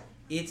days.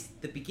 It's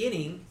the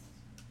beginning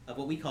of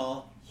what we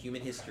call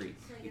human history.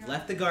 We've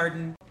left the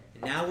garden,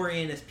 and now we're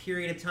in a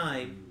period of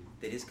time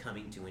that is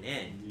coming to an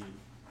end.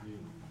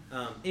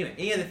 Anyway,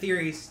 any other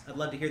theories, I'd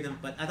love to hear them,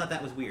 but I thought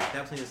that was weird. That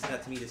was something that stood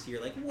out to me this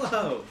year, like,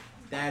 whoa,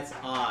 that's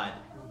odd.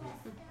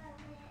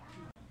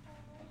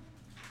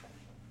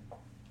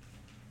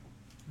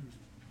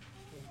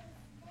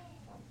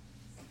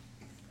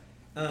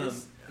 Go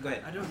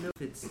ahead. I don't know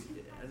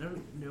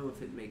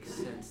if it makes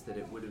sense that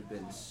it would have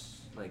been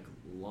like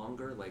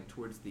longer, like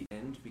towards the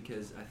end,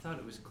 because I thought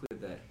it was clear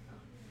that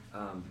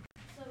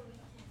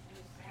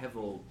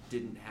Hevel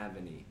didn't have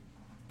any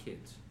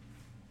kids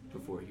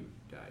before he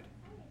died.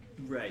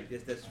 Right,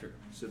 yes, that's true.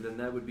 So then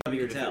that would be Probably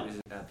weird could if tell. it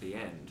was at the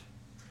end.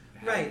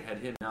 Right. Had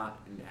him not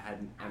and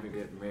hadn't ever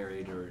get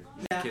married or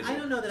Yeah, kids. I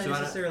don't know that So I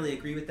necessarily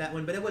agree with that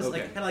one, but it was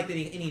like Okay. kind of like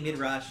any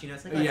midrash,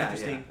 it's like, oh, Yeah,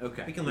 interesting. yeah,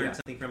 okay, We can learn yeah.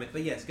 something from it.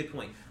 But yes, good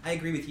point. I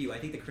agree with you. I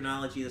think the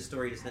chronology of the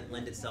story does not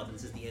lend itself, and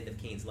this is the end of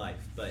Cain's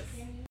life. But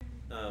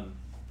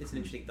it's an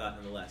interesting thought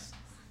nonetheless.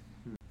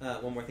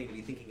 One more thing to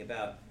be thinking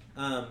about.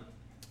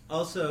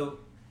 Also,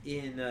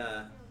 in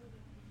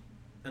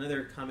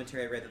another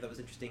commentary I read that was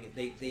interesting,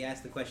 they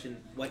asked the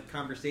question, what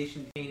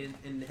conversation Cain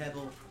and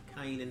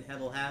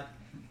Hevel have?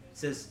 It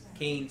says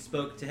Cain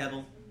spoke to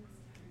Hevel,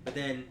 but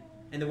then,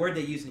 and the word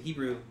they use in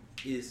Hebrew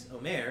is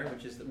Omer,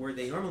 which is the word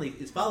they normally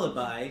is followed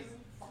by,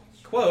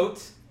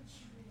 quote,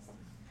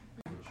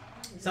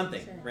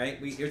 something, right?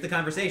 Here's the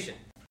conversation.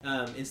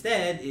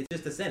 Instead, it's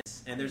just a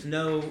sentence, and it's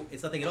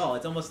nothing at all.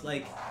 It's almost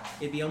like,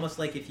 it'd be almost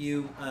like if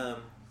you,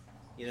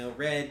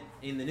 read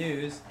in the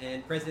news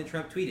and President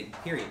Trump tweeted,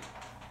 period.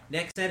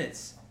 Next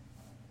sentence.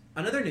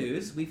 On other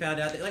news, we found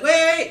out that, like,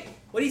 wait,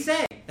 what did he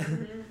say?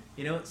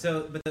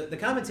 But the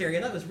commentary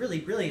I thought was really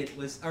brilliant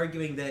was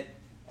arguing that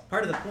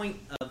part of the point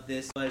of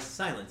this was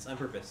silence on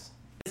purpose.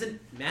 It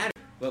doesn't matter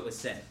what was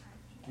said.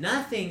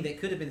 Nothing that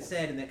could have been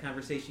said in that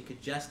conversation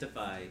could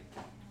justify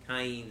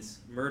Cain's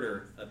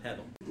murder of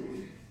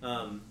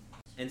Hevel.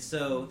 And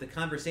so the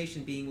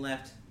conversation being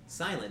left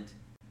silent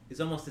is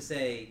almost to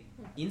say,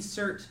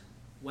 insert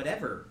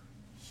whatever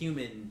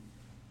human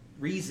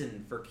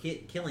reason for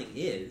killing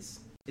is,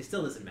 it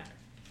still doesn't matter.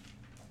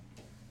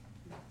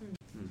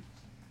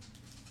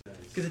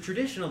 Because the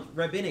traditional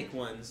rabbinic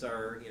ones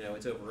are,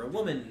 it's over a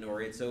woman,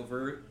 or it's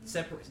over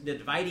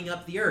dividing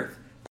up the earth.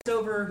 It's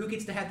over who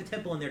gets to have the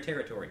temple in their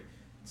territory,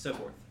 and so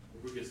forth.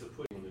 Or who gets the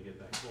pudding when they get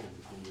back home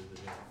at the end of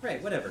the day.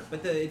 Right, whatever.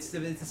 But it's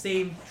the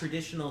same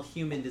traditional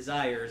human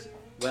desires,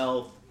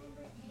 wealth,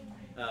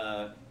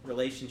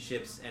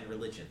 relationships, and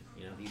religion.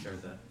 These are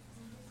the...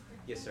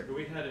 Yes, sir.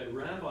 We had a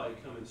rabbi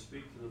come and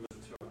speak to the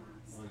Torah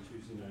on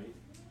Tuesday night,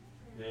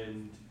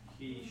 and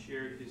he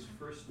shared his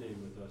first name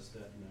with us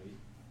that night,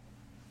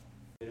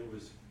 and it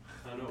was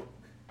Hanok.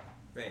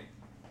 Right.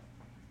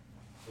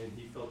 And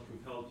he felt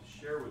compelled to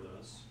share with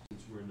us,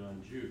 since we're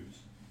non-Jews,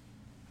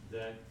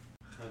 that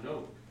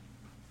Hanok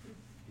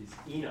is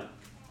Enoch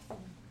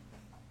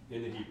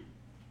in the Hebrew.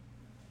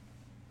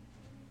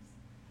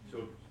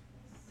 So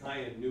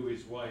Cain knew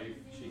his wife,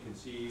 she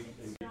conceived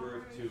and gave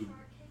birth to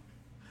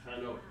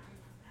Hanok.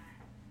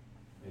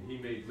 And he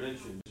made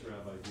mention, this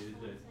rabbi did,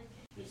 that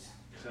it's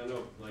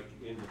Hanok, like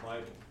in the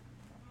Bible.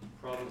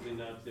 Probably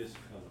not this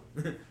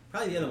Hanok.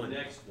 Probably the other one. The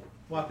next one.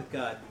 Walk with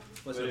God.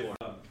 What's But it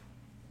more?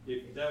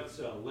 if that's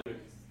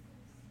Lamech,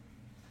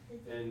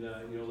 and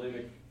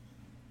Lamech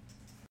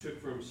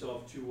took for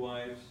himself 2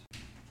 wives,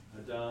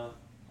 Adah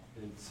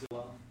and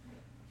Zillah,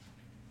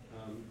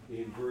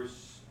 in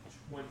verse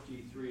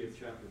 23 of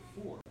chapter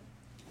 4.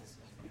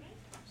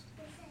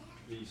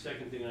 The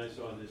second thing I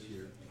saw this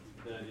year,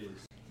 that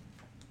is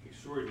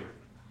extraordinary.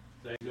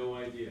 I had no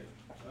idea.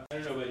 I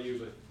don't know about you,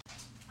 but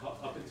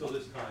up until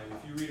this time,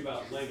 if you read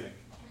about Lamech,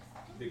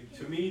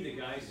 to me the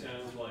guy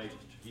sounds like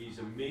he's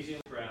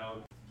amazingly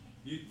proud.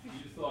 You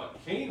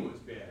thought Cain was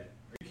bad.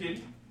 Are you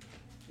kidding?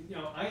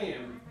 I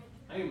am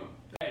a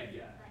bad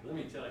guy. Let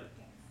me tell you.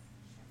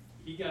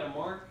 He got a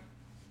mark.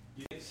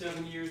 You get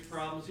 7 years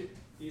problems.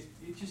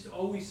 It just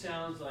always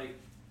sounds like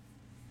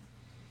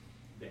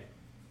bad.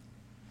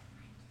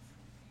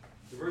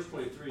 So verse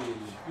 23 in the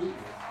Google,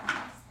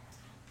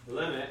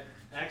 Lamech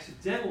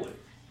accidentally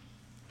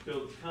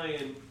killed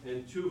Cain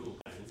and Tubal,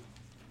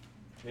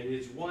 and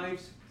his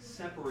wives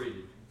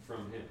separated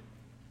from him.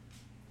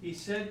 He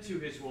said to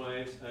his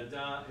wives,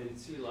 Adah and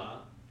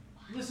Zillah,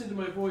 listen to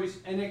my voice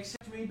and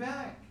accept me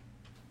back.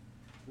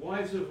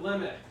 Wives of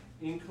Lamech,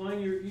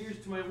 incline your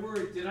ears to my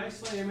word. Did I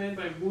slay a man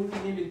by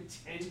wounding him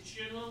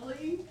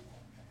intentionally?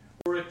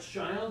 Or a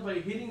child by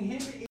hitting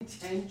him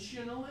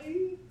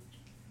intentionally?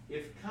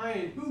 If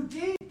Cain, who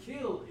did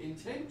kill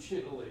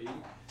intentionally,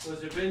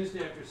 was avenged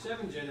after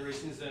 7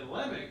 generations, then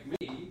Lamech,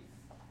 me,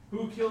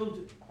 who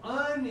killed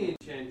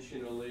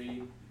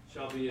unintentionally,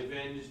 shall be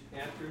avenged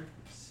after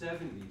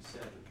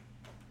 77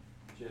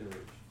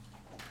 generations.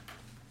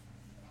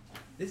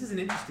 This is an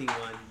interesting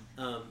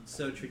one.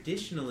 So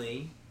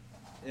traditionally,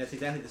 that's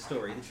exactly the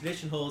story. The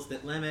tradition holds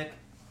that Lamech,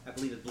 I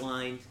believe, is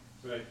blind.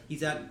 Right.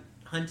 He's out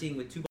hunting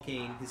with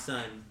Tubal-Cain, his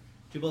son.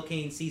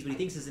 Tubal-Cain sees what he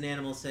thinks is an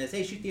animal, says,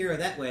 hey, shoot the arrow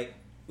that way.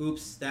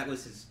 Oops, that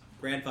was his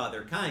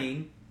grandfather,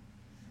 Cain.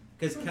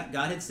 Because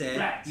God had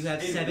said, you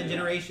have 7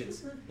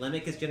 generations.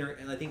 Lamech is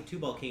I think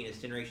Tubal-Cain is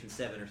generation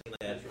 7 or something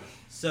like that. Right.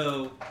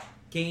 So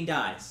Cain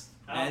dies.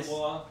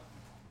 Outlaw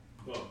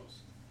bows.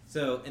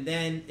 So, and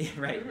then,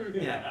 right,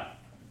 yeah.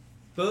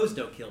 Bows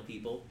don't kill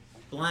people.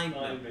 Blind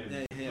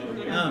men.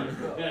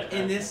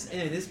 In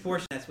this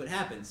portion, that's what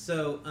happens.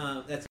 So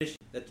that's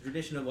the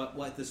tradition of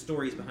what the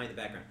story is behind the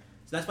background.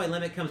 So that's why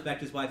Lamech comes back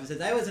to his wife and says,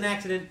 that was an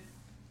accident.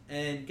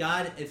 And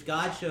if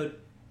God showed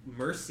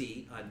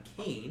mercy on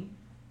Cain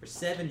for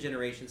 7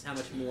 generations, how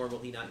much more will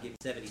he not give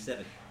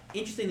 77?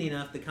 Interestingly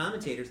enough, the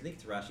commentators, I think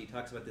it's Rashi,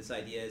 talks about this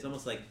idea is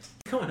almost like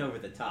going over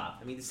the top.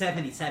 I mean,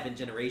 77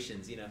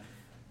 generations,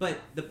 But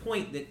the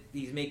point that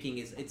he's making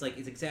is it's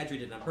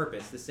exaggerated on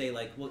purpose to say,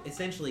 well,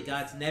 essentially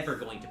God's never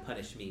going to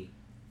punish me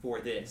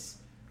for this.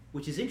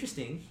 Which is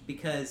interesting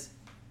because,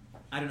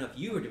 I don't know if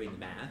you were doing the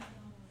math,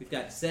 we've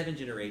got 7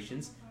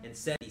 generations and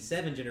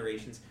 77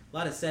 generations, a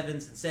lot of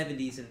 7s and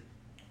 70s, and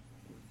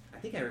I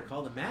think I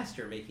recall the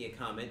master making a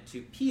comment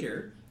to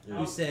Peter,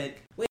 who said,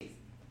 wait,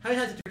 how many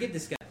times did you forgive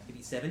this guy?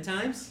 Maybe 7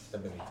 times?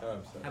 70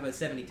 times 7. How about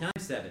 70 times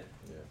 7?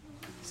 Yeah.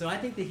 So I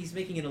think that he's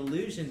making an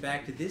allusion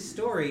back to this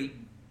story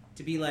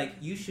to be like,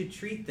 you should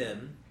treat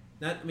them,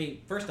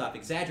 first off,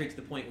 exaggerate to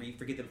the point where you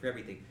forgive them for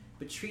everything,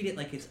 but treat it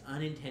like it's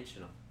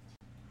unintentional.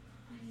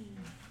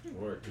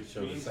 Or to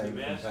show the same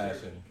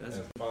compassion as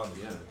the Father.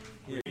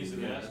 Which means the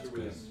master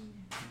was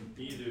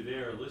either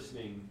there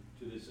listening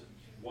to this,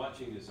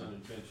 watching this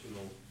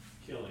unintentional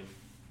killing,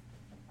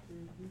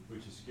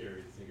 which is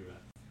scary to think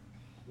about,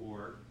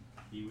 or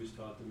he was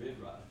taught the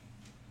Midrash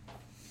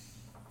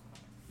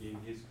in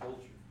his culture.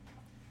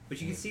 But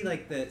you can see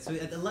so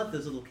I love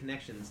those little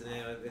connections, and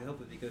I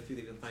hope if you go through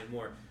them you'll find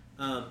more.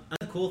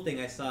 Another cool thing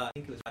I saw, I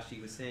think it was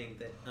Rashi was saying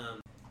that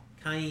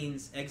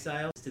Cain's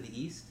exile is to the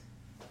east.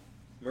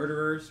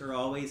 Murderers are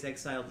always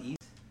exiled east.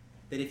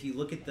 That if you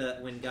look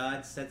at when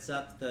God sets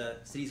up the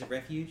cities of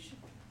refuge,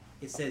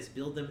 it says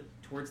build them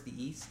towards the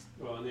east.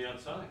 Well, on the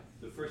outside.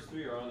 The first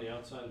 3 are on the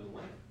outside of the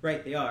land.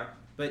 Right, they are.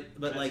 But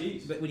That's like,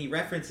 east. but when he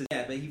references,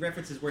 but he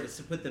references where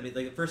to put them. Like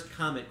the first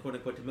comment, quote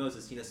unquote, to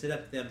Moses, set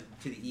up them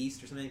to the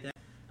east or something like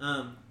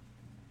that.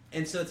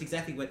 And so it's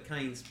exactly what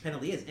Cain's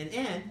penalty is.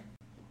 And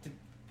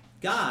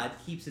God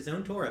keeps his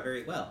own Torah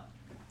very well.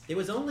 There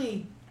was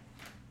only,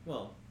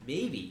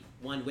 maybe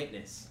one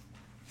witness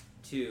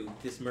to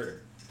this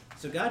murder.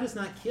 So God does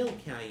not kill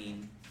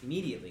Cain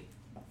immediately.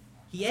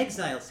 He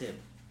exiles him,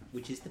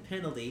 which is the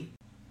penalty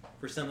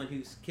for someone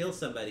who kills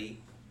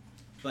somebody,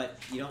 but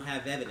you don't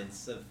have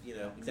evidence of,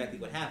 exactly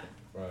what happened.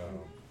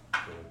 Wow.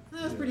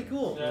 That was pretty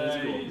cool.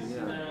 Nice.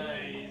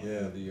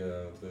 Yeah,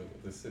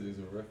 the cities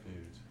of refuge.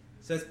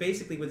 So that's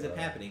basically what's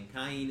happening.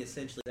 Cain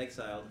essentially is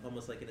exiled,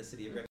 almost like in a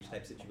city of refuge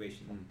type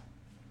situation.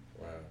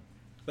 Wow.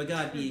 But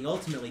God, being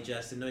ultimately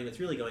just and knowing what's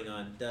really going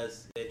on,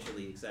 does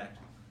eventually exact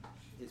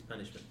his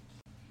punishment.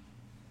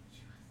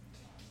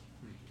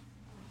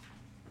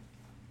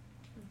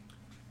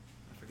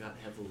 I forgot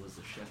Hevel was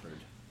a shepherd.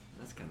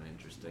 That's kind of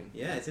interesting.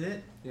 Yeah, isn't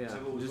it? Yeah,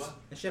 Hevel was just what?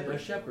 A shepherd. A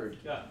shepherd.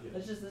 Yeah.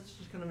 That's just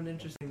kind of an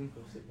interesting.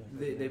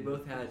 They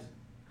both had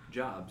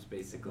jobs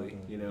basically,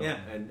 Yeah.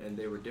 and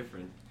they were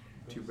different.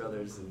 Two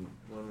brothers, and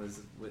one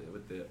was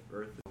with the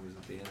earth, and one was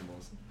with the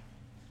animals.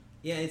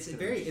 Yeah,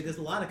 there's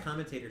a lot of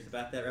commentators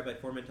about that. Rabbi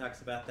Foreman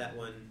talks about that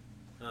one.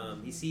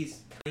 He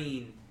sees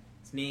Cain's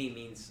name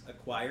means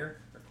acquired.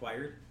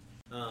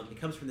 It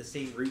comes from the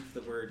same root,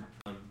 the word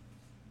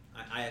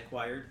I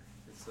acquired.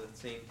 It's the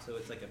same, so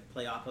it's like a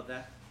play off of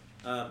that.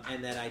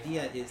 And that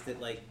idea is that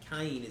like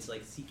Cain is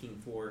like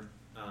seeking for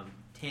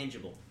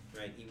tangible,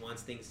 right? He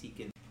wants things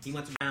he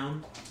wants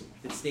ground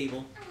that's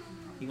stable.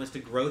 He wants to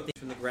grow things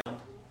from the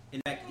ground. In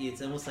fact,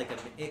 it's almost like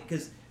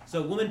so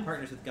a woman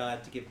partners with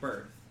God to give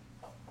birth,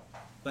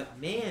 but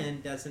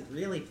man doesn't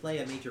really play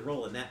a major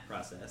role in that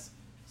process.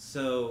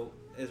 So,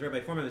 as Rabbi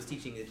Foreman was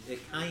teaching,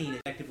 Cain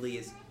effectively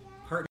is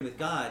partnering with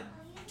God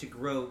to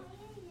grow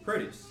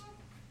produce.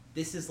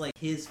 This is like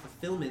his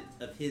fulfillment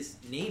of his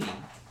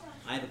naming.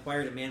 I have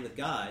acquired a man with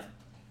God.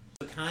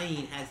 So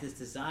Cain has this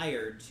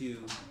desire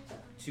to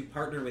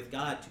partner with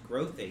God to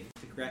grow things,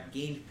 to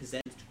gain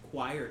possessions, to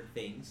acquire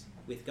things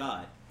with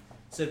God.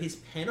 So his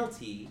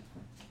penalty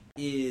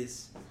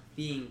is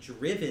being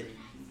driven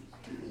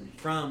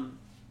from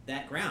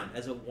that ground.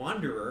 As a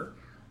wanderer,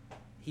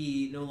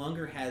 he no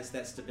longer has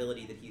that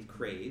stability that he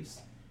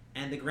craves,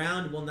 and the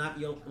ground will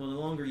no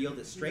longer yield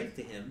its strength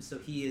to him. So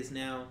he is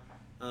now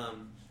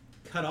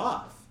cut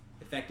off,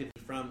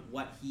 effectively, from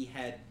what he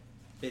had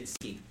been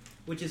seeking,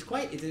 which is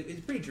it's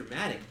a pretty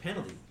dramatic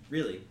penalty,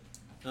 really.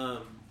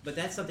 But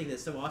that's something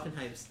that so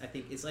oftentimes I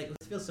think it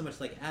feels so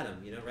much like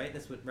Adam, right?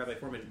 That's what Rabbi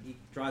Foreman, he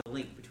draws a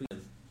link between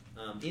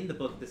them in the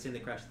book, The Sin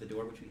That Crashed the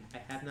Door, which I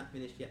have not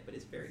finished yet, but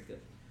it's very good.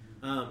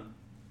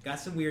 Got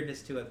some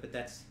weirdness to it, but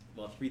if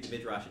you read the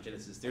Midrash of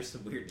Genesis, there's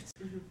some weirdness.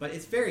 But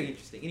it's very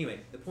interesting. Anyway,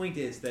 the point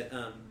is that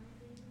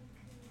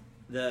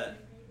the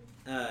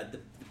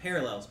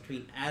parallels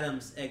between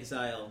Adam's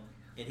exile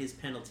and his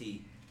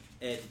penalty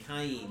and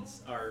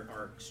Cain's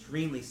are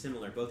extremely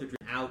similar. Both are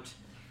driven out.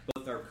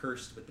 Both are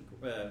cursed with the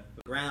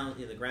ground.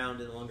 The ground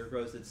no longer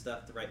grows its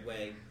stuff the right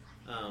way.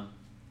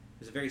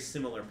 There's a very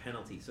similar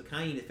penalty. So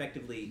Cain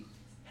effectively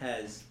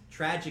has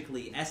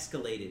tragically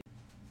escalated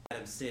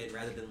Adam's sin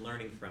rather than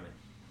learning from it,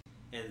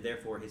 and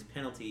therefore his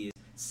penalty is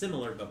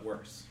similar but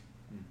worse.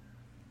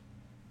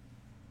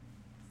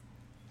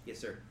 Yes,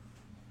 sir.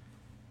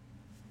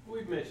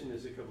 We've mentioned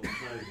this a couple of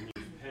times in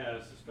years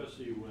past,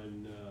 especially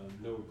when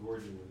Noah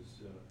Gordon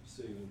was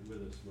sitting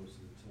with us most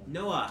of the time.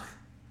 Noah.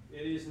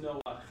 It is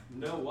Noah.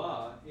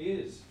 Noah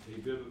is a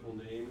biblical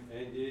name,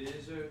 and it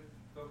is a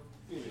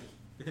female.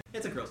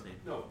 It's a girl's name.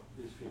 No,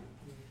 it's female.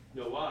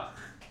 Noah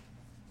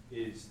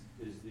is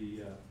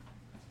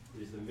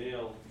the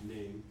male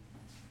name,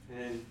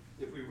 and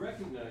if we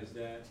recognize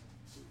that,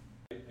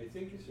 I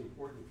think it's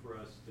important for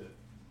us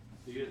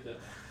to get that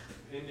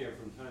in there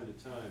from time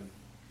to time,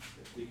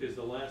 because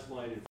the last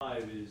line in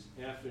 5 is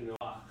after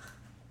Noah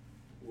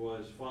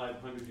was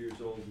 500 years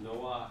old.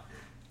 Noah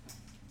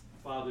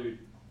fathered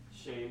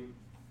Shem,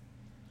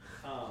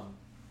 Ham,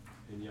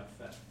 and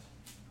Yafet.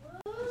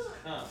 It's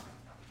Ham.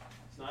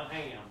 It's not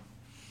Ham.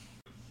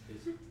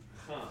 It's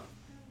Ham.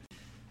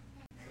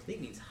 I think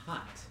it means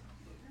hot.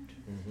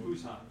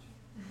 Who's hot?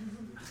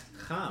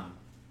 Ham.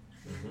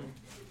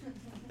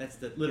 That's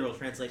the literal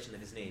translation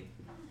of his name.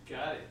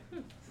 Got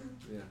it.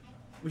 Yeah.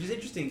 Which is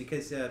interesting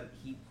because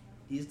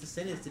his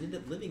descendants did end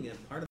up living in a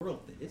part of the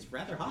world that is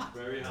rather hot.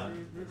 Very hot.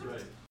 That's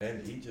right.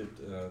 And Egypt,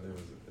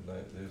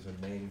 there's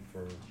a name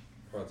for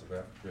parts of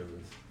Africa that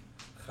was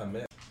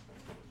Hamed.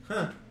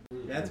 Huh.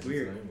 That's His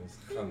weird. name is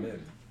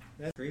Hamed.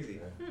 That's crazy.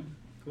 Yeah.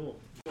 Cool.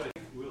 So I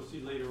think we'll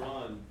see later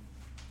on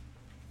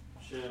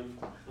Shem,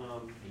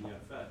 Ham, and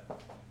Yafet.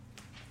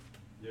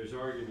 There's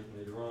argument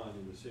later on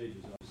in the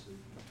sages, obviously,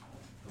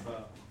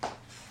 about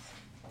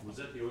was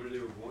that the order they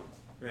were born?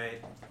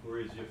 Right. Or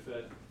is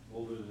Yafet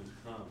older than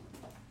Ham?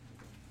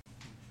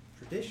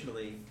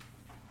 Traditionally,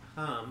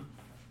 Ham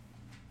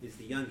is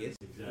the youngest.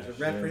 Exactly. There's a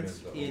reference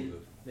Shem is the in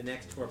oldest. the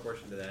next Torah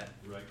portion to that.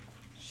 Right.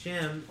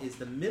 Shem is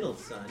the middle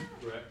son,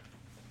 Correct.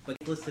 but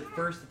he's listed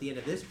first at the end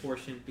of this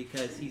portion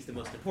because he's the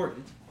most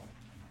important.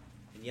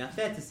 And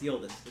Yafet is the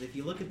oldest. And if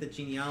you look at the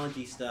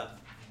genealogy stuff,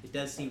 it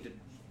does seem to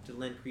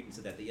lend credence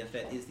to that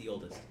Yafet is the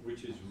oldest.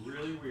 Which is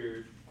really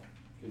weird,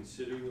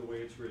 considering the way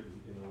it's written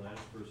in the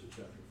last verse of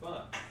chapter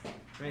 5.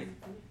 Right.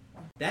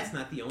 That's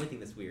not the only thing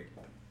that's weird.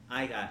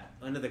 I got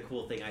another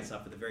cool thing I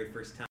saw for the very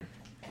first time.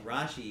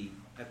 Rashi,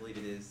 I believe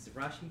it is. Is it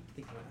Rashi?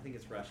 I think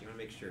it's Rashi. I want to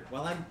make sure.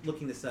 While I'm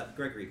looking this up,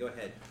 Gregory, go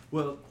ahead.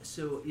 Well,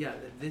 so yeah,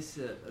 this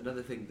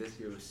another thing this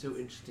year was so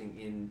interesting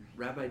in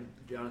Rabbi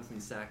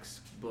Jonathan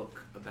Sachs' book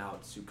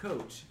about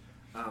Sukkot.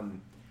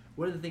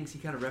 One of the things he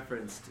kind of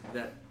referenced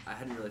that I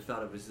hadn't really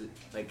thought of was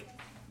like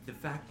the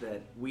fact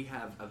that we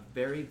have a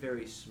very,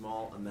 very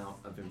small amount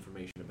of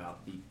information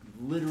about the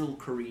literal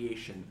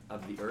creation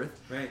of the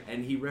earth. Right.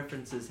 And he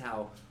references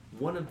how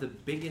one of the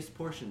biggest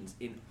portions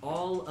in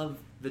all of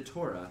the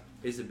Torah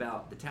is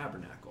about the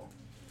tabernacle,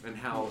 and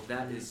how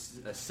that is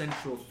a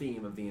central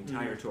theme of the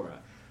entire Torah,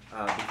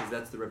 because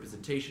that's the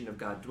representation of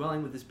God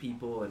dwelling with his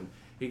people, and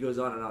he goes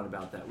on and on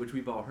about that, which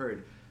we've all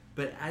heard.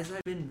 But as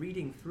I've been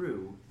reading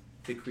through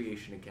the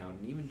creation account,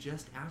 and even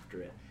just after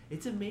it,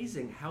 it's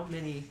amazing how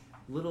many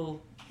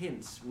little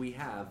hints we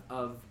have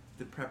of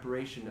the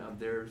preparation of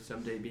there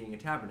someday being a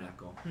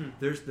tabernacle.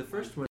 There's the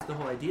first one, the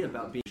whole idea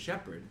about being a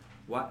shepherd.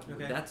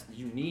 That's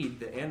you need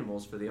the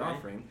animals for the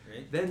offering.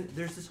 Right. Then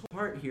there's this whole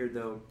part here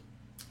though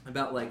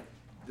about like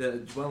the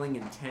dwelling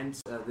in tents.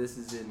 This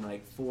is in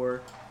like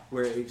 4,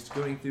 where it's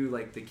going through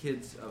like the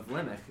kids of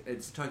Lamech.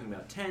 It's talking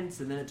about tents,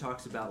 and then it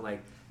talks about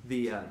like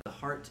the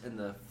harp and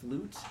the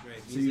flute.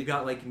 Right. So you've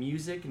got like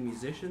music and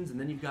musicians, and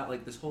then you've got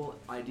like this whole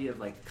idea of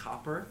like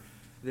copper.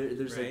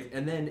 There's right. like,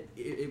 and then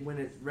when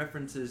it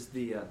references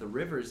the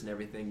rivers and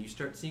everything, you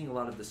start seeing a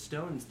lot of the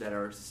stones that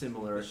are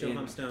similar. The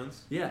Shoham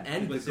stones. Yeah,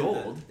 and the It's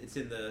gold. It's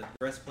in the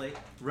breastplate.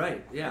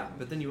 Right. Yeah,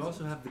 but then you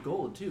also have the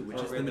gold too,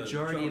 which is the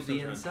majority of the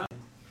inside.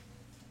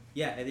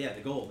 Yeah, and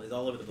the gold is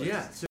all over the place.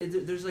 Yeah, so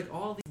there's like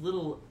all these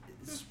little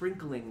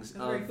sprinklings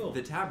of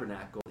the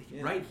tabernacle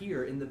right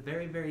here in the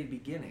very, very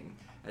beginning,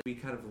 as we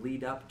kind of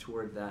lead up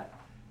toward that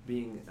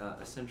being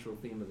a central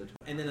theme of the Torah.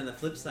 And then on the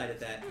flip side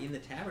of that, in the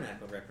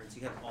tabernacle reference,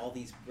 you have all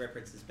these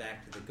references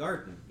back to the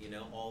garden. You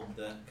know, all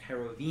the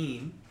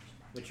cherubim,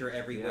 which are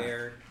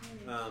everywhere.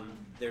 Yeah.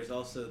 There's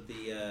also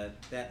the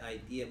that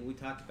idea we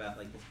talked about,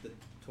 like the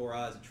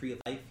Torah is a tree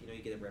of life. You know,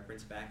 you get a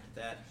reference back to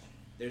that.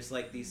 There's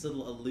like these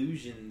little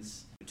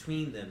allusions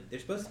between them. They're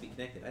supposed to be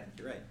connected. I think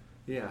you're right.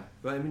 Yeah,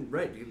 but I mean,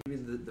 right.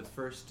 Even the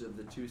first of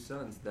the 2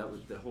 sons, that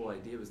was the whole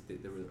idea was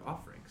that there were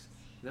offerings.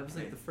 That was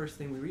like the first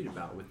thing we read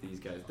about with these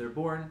guys. They're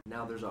born,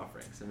 now there's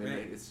offerings. I mean,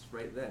 it's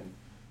right then.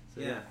 So,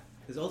 yeah,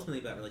 it's ultimately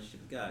about relationship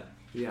with God.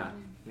 Yeah.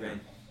 Right.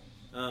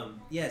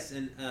 Yes,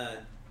 and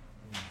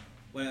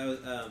when I was,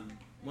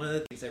 one of the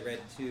things I read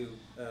too,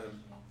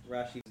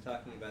 Rashi was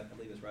talking about, I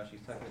believe it was Rashi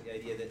was talking about the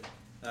idea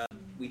that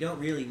we don't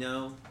really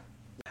know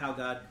how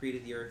God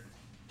created the earth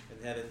and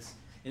the heavens.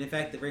 And in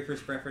fact, the very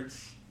first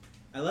reference,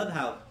 I love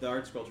how the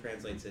Art Scroll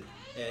translates it,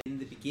 in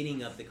the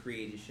beginning of the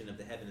creation of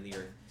the heaven and the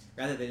earth.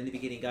 Rather than in the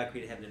beginning God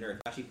created heaven and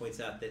earth. Rashi points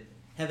out that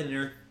heaven and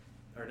earth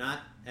are not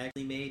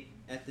actually made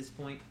at this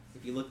point.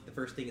 If you look, the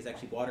first thing is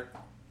actually water.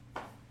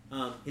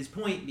 His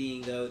point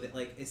being, though, that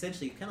like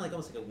essentially kind of like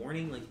almost like a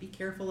warning, like be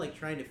careful, like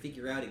trying to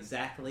figure out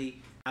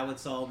exactly how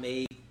it's all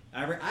made.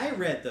 I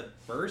read the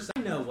verse.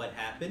 I know what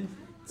happened.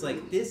 It's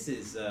like this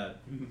is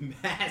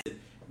massive.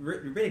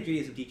 Rabbinic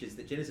Judaism teaches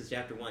that Genesis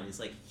chapter 1 is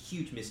like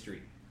huge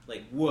mystery.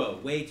 Like whoa,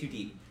 way too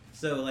deep.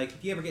 So like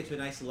if you ever get to a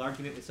nice little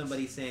argument with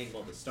somebody saying,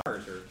 well, the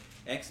stars are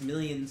X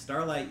million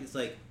starlight, it's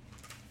like,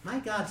 my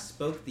God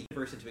spoke the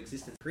universe into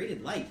existence,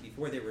 created light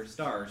before there were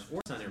stars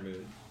or sun or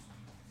moon.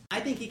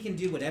 I think he can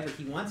do whatever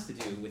he wants to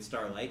do with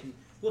starlight, and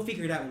we'll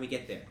figure it out when we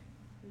get there.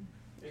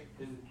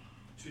 And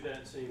to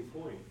that same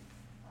point,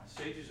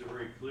 sages are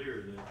very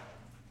clear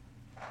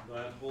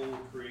that whole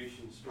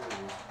creation story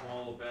is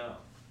all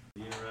about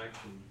the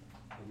interaction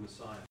of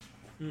Messiah.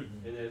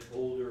 Mm-hmm. And that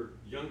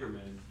younger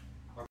men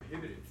are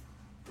prohibited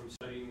from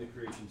studying the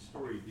creation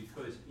story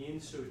because in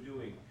so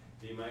doing,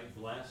 they might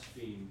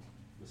blaspheme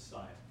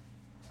Messiah.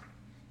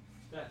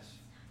 That's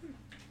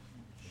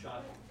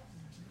shocking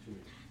to me.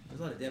 There's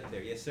a lot of depth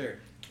there. Yes, sir.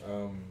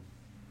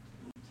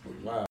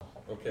 Wow.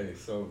 Okay,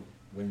 so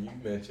when you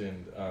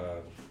mentioned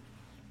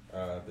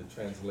the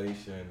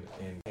translation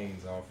in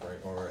Cain's offering,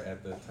 or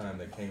at the time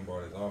that Cain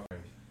brought his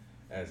offering,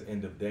 as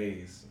end of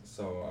days,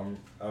 so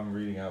I'm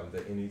reading out of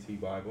the NET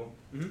Bible.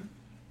 Mm-hmm.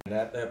 And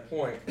at that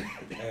point,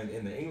 and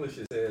in the English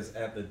it says,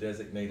 at the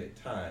designated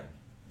time,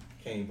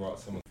 Cain brought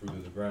some of the fruit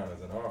of the ground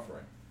as an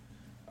offering.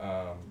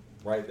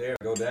 Right there,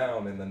 go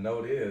down, and the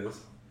note is,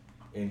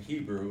 in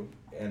Hebrew,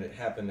 and it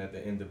happened at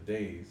the end of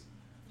days,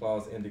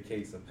 clause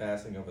indicates the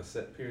passing of a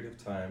set period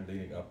of time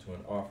leading up to an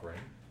offering.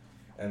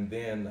 And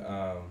then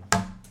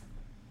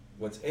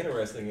what's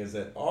interesting is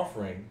that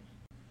offering,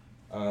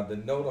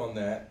 the note on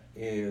that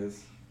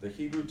is the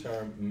Hebrew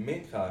term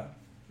mincha,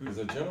 is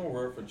a general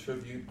word for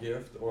tribute,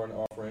 gift, or an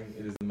offering.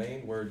 It is the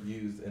main word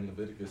used in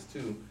Leviticus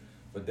 2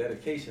 for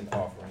dedication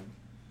offering.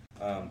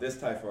 This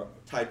type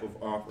of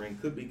offering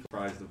could be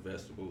comprised of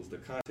vegetables. The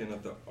content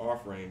of the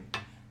offering,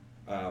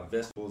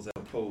 vegetables as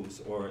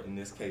opposed, or in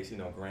this case,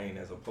 grain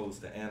as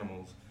opposed to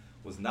animals,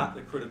 was not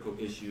the critical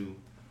issue,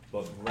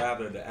 but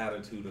rather the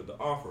attitude of the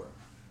offerer.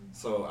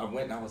 So I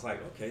went and I was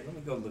like, okay, let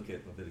me go look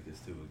at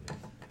Leviticus 2 again.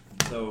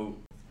 So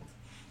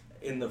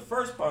in the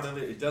first part of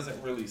it, it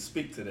doesn't really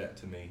speak to that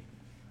to me.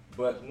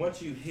 But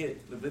once you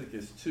hit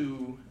Leviticus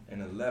 2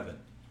 and 11, it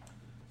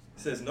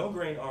says, no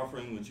grain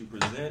offering which you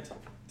present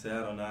to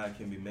Adonai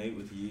can be made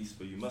with yeast,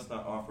 for you must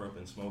not offer up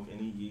in smoke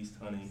any yeast,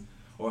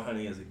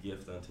 honey as a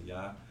gift unto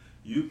Yah.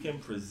 You can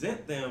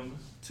present them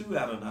to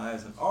Adonai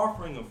as an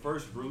offering of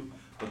first fruit,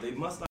 but they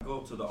must not go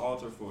up to the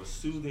altar for a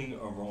soothing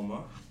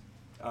aroma.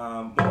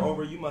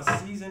 Moreover, you must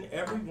season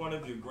every one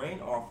of your grain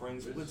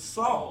offerings with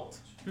salt.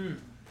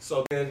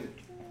 So then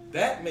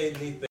that made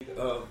me think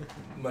of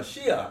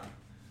Mashiach.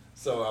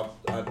 So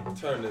I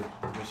turned to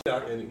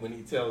Mashiach, and when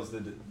he tells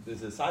the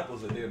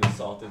disciples that they're the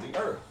salt of the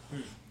earth.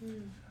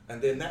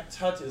 And then that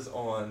touches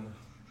on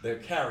their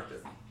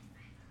character.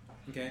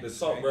 Okay. The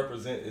salt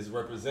is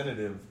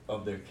representative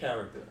of their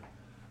character.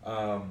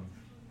 And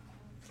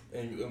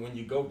when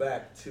you go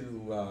back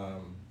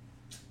to,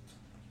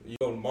 you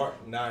go to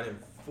Mark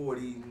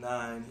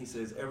 9:49, he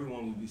says,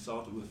 everyone will be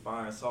salted with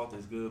fire. Salt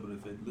is good, but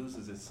if it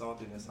loses its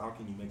saltiness, how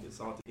can you make it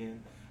salt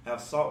again?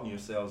 Have salt in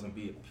yourselves and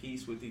be at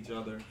peace with each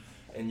other.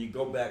 And you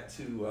go back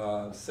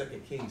to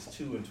 2 Kings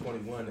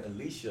 2:21,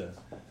 Elisha,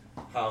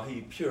 how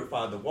he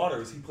purified the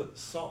waters, he put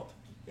salt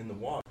in the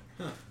water.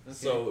 Okay.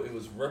 So it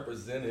was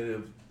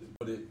representative.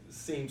 What it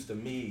seems to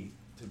me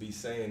to be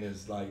saying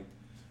is like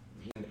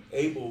when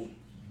Abel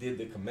did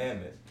the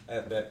commandment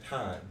at that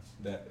time,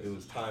 that it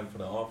was time for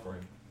the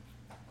offering,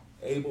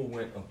 Abel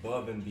went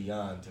above and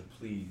beyond to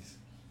please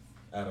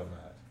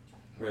Adonai,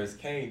 whereas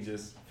Cain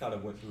just kind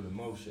of went through the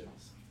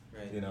motions.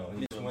 Right.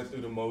 He just went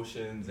through the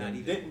motions and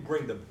even. didn't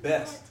bring the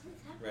best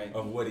Right.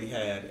 of what he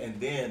had.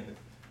 And then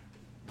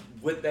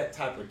with that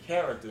type of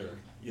character,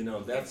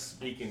 that's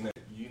speaking that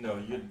you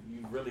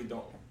really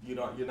don't,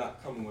 you're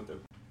not coming with a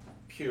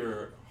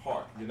pure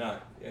heart. You're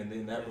not. And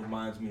then that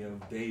reminds me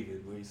of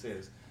David, where he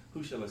says,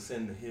 who shall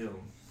ascend the hill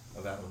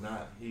of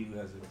Adonai? He who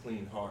has a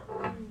clean heart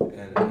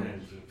and a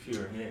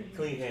pure hand,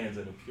 clean hands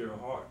and a pure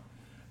heart.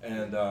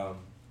 And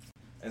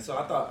so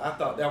I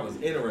thought that was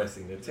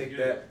interesting to take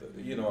that,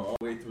 all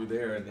the way through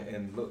there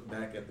and look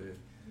back at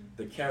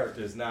the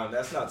characters. Now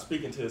that's not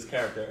speaking to his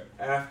character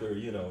after,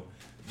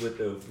 with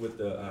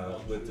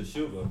the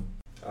Shuvah,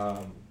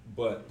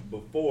 but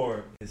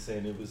before his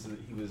sin,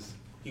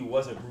 he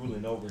wasn't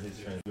ruling over his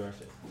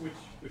transgression.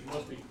 Which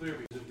must be clear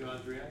because of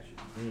God's reaction.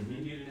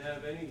 Mm-hmm. He didn't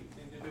have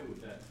anything to do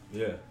with that.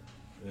 Yeah.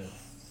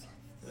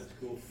 That's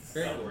cool.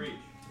 Very cool. Outreach.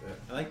 Yeah.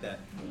 I like that.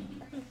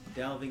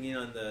 Delving in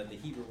on the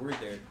Hebrew word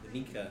there, the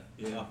Nika.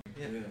 Yeah.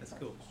 That's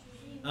cool.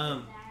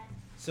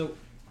 So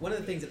one of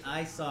the things that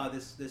I saw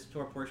this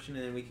Torah portion,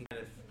 and then we can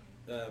kind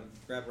of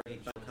grab any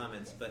final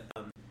comments, but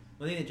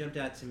one thing that jumped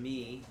out to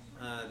me,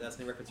 that's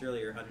my reference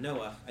earlier, on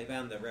Noah, I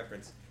found the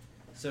reference.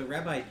 So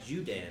Rabbi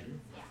Judan,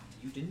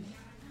 I'm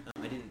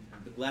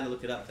glad I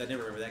looked it up because I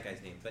never remember that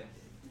guy's name, but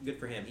good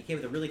for him. He came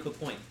with a really cool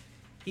point.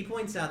 He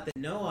points out that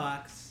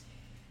Noah's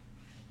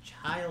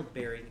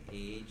childbearing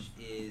age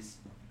is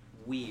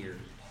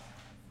weird.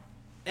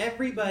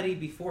 Everybody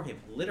before him,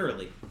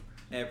 literally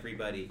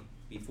everybody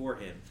before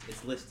him,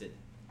 is listed,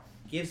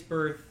 gives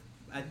birth,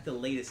 I think the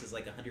latest is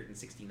like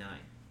 169.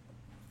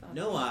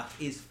 Noah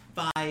is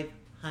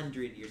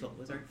 500 years old.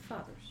 What's our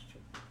Father's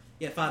children.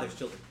 Yeah, father's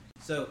children.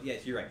 So,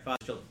 yes, you're right.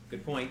 Father's children.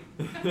 Good point.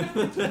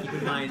 Keep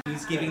in mind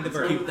who's giving the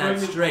birth. Keep that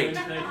straight.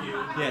 Thank you.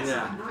 Yes.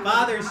 Yeah.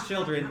 Father's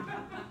children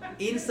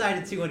inside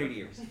of 200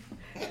 years.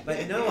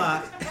 But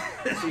Noah,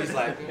 She's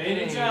like, Pain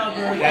in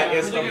childbirth. that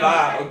is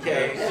Havah,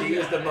 okay. She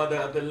is the mother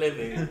of the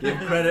living. Give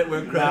credit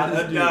where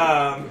credit is due.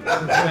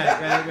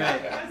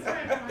 right.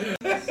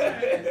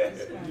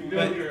 You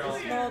go, girl.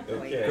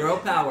 Okay. Girl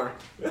power.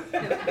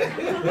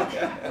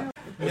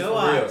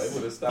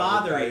 Noah's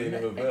fathering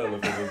if it was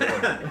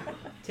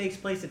takes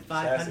place at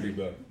Chastity 500.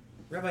 belt.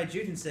 Rabbi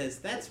Juden says,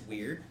 that's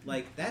weird.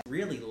 Like, that's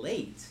really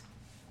late.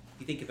 If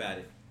you think about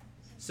it.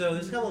 So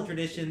there's a couple of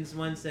traditions.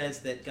 One says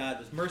that God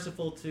was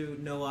merciful to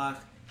Noah.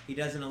 He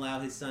doesn't allow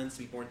his sons to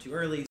be born too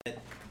early. That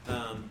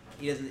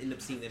he doesn't end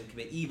up seeing them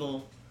commit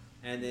evil.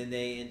 And then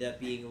they end up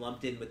being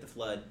lumped in with the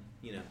flood.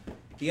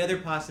 The other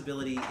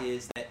possibility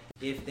is that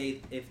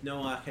if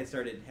Noah had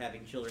started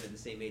having children at the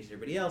same age as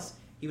everybody else,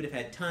 he would have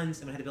had tons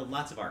and would have had to build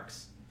lots of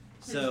arks.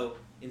 So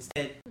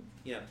instead,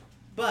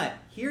 But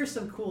here's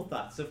some cool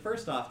thoughts. So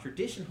first off,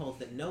 tradition holds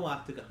that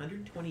Noah took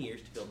 120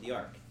 years to build the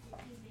ark.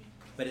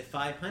 But at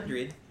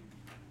 500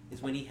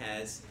 is when he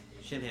has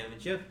Shem, Ham, and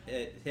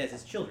Japheth, has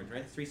his children,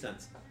 right? 3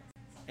 sons.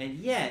 And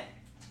yet,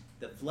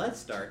 the flood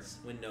starts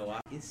when Noah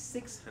is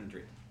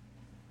 600.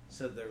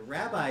 So the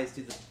rabbis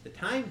do the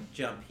time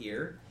jump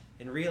here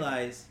and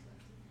realize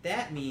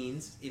that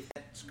means, if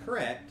that's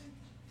correct,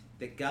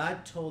 that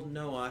God told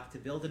Noah to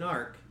build an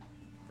ark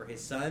for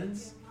his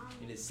sons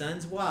and his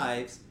sons'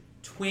 wives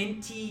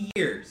 20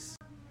 years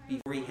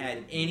before he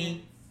had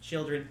any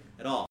children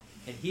at all.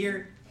 And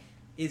here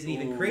is an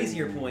even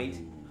crazier point.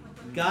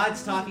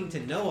 God's talking to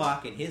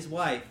Noach and his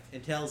wife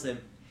and tells him,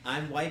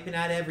 I'm wiping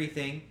out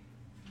everything.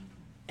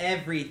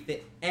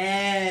 Everything.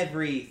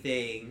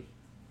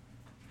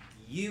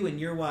 You and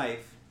your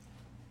wife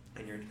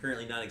and your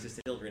currently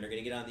non-existent children are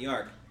going to get on the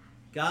ark.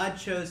 God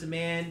chose a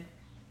man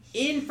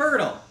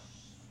infertile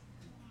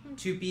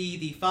to be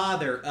the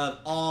father of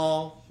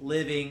all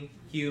living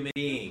human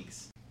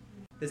beings.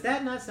 Does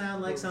that not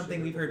sound like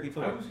something we've heard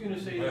before? I was going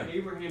to say that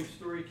Abraham's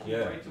story came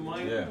right to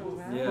mind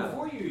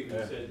before you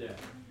even said that.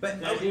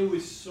 But that it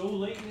was so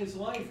late in his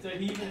life that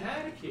he even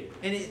had a kid.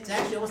 And it's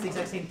actually almost the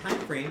exact same time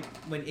frame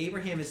when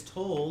Abraham is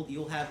told,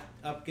 "You'll have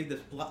give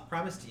this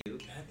promise to you."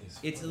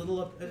 It's a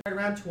little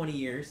around 20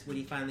 years when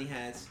he finally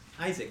has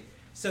Isaac.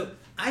 So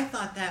I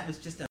thought that was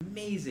just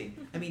amazing.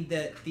 I mean,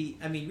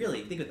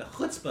 really think of the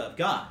chutzpah of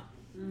God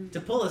to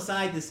pull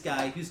aside this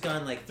guy who's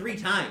gone like 3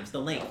 times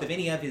the length of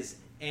any of his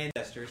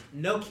ancestors,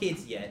 no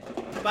kids yet.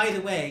 By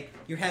the way,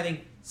 you're having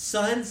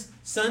sons,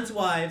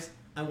 wives.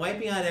 I'm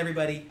wiping out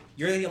everybody.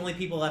 You're the only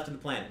people left on the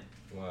planet.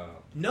 Wow.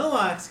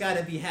 Noach's got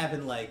to be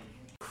having like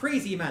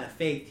crazy amount of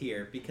faith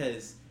here,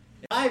 because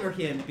if I were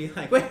him, to be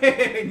like,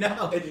 wait,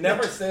 no. It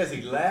never says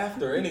he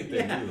laughed or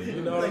anything. Yeah. Either.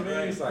 You know what I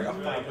mean? It's like,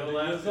 I'm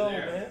 500 years old,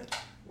 man.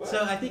 What?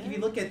 So I think if you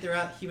look at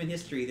throughout human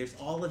history, there's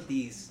all of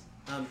these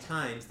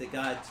times that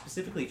God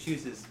specifically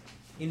chooses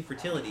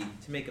infertility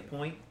to make a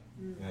point.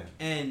 Yeah.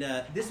 And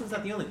this one's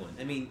not the only one.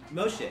 I mean,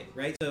 Moshe,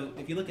 right? So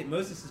if you look at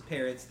Moses'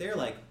 parents, they're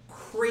like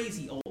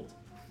crazy old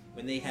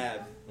when they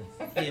have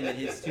him and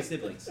his 2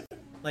 siblings.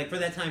 Like for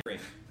that time frame.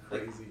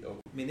 Like, crazy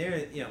old. I mean,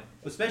 they're,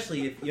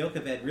 especially if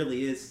Yocheved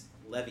really is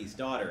Levi's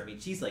daughter. I mean,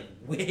 she's like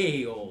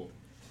way old.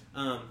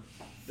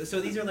 So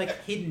these are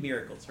like hidden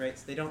miracles, right?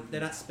 So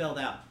they're not spelled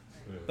out.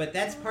 Yeah. But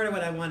that's part of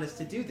what I want us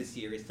to do this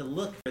year, is to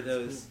look for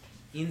those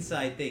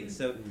inside things.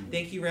 So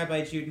thank you,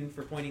 Rabbi Juden,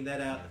 for pointing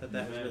that out. I thought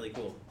that was really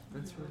cool.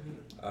 That's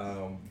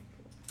really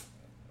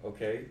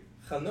Okay,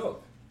 Hanok,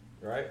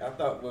 right? I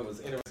thought what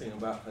was interesting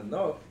about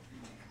Hanok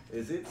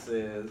is it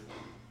says,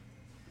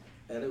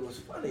 and it was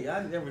funny,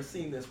 I'd never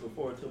seen this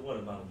before until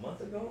about a month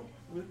ago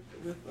with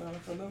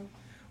Hanok,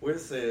 where it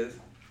says,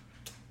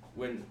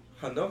 when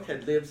Hanok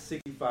had lived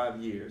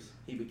 65 years,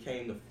 he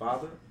became the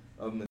father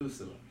of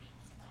Methuselah.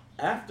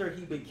 After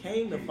he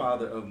became the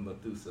father of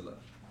Methuselah,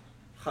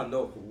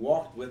 Hanok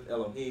walked with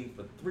Elohim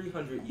for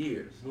 300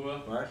 years,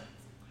 right?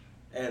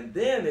 And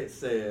then it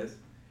says,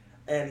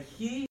 and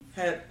he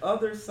had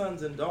other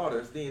sons and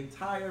daughters. The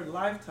entire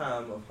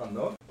lifetime of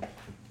Hanok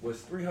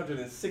was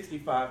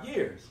 365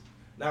 years.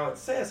 Now it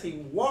says he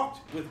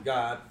walked with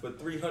God for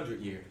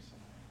 300 years.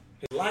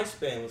 His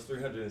lifespan was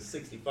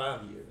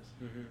 365 years,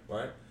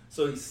 right?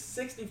 So he's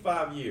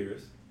 65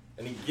 years,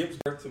 and he gives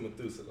birth to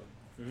Methuselah.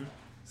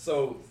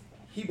 So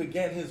he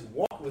began his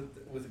walk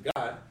with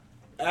God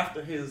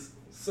after his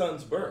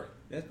son's birth.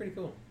 That's pretty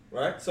cool.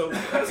 Right? So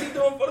what was he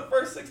doing for the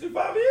first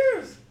 65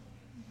 years?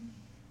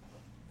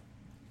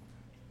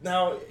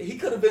 Now, he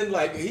could have been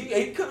like,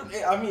 he could have,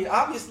 I mean,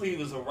 obviously he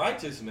was a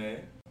righteous man,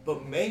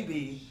 but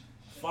maybe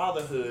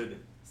fatherhood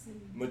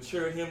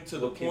matured him to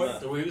the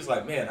point where he was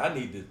like, man, I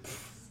need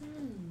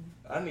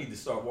to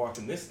start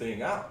walking this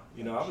thing out.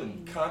 I've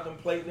been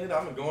contemplating it.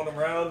 I've been going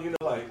around,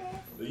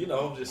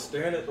 just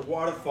staring at the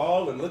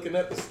waterfall and looking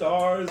at the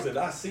stars, and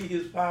I see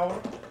his power,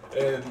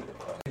 and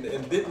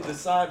didn't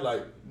decide,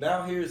 like,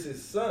 now here's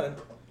his son,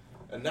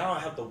 and now I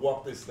have to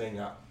walk this thing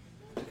out.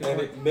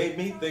 And it made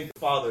me think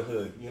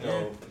fatherhood,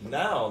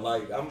 now,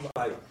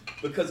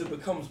 because it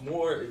becomes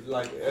more,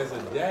 like, as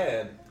a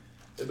dad,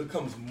 it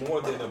becomes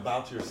more than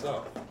about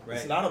yourself. Right.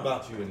 It's not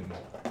about you anymore.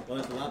 Well,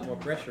 there's a lot more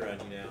pressure on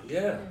you now.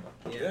 Yeah.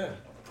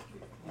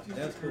 It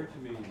just occurred to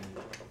me,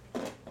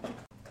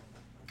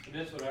 and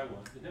that's what I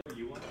want. Isn't that what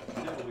you want?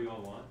 Isn't that what we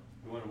all want?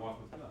 We want to walk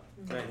with God.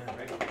 Right?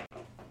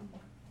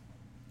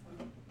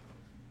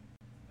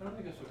 I don't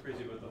think I'm so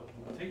crazy about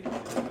the taking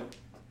it, but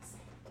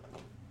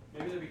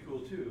maybe that'd be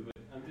cool too. But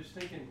I'm just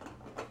thinking,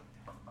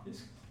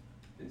 this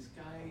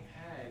guy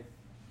had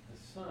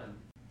a son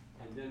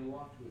and then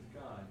walked with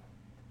God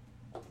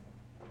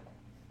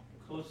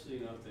closely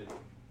enough that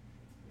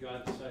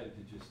God decided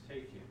to just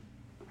take him.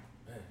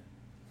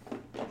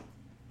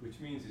 Which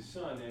means his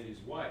son and his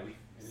wife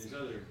and his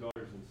other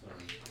daughters and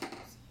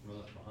sons were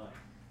left behind.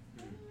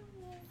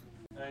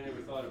 And I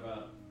never thought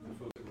about the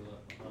folks that were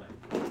left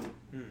behind.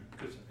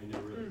 Because I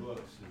never read the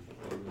books and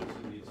never really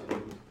seen these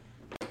things.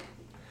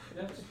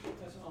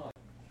 That's odd.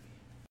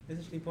 That's an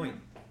interesting point.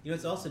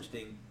 It's also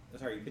interesting. Oh,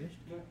 sorry, you finished?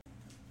 Yeah.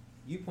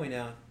 You point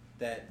out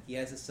that he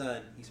has a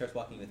son, he starts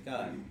walking with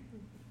God.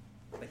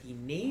 But he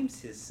names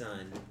his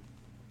son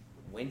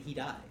when he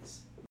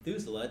dies.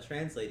 Methuselah,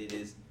 translated,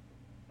 is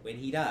when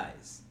he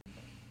dies.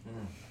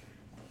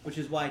 Which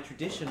is why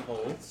tradition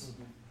holds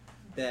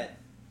that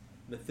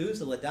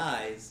Methuselah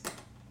dies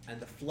and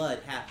the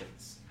flood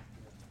happens.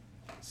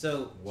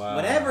 So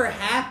whatever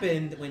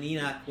happened when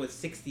Enoch was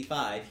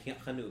 65,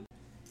 Hanuk,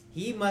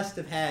 he must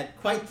have had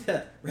quite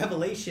the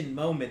revelation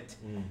moment,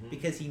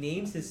 because he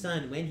names his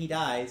son when he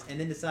dies and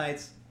then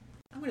decides,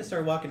 I'm going to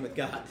start walking with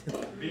God.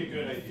 Be a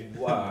good idea.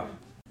 Wow.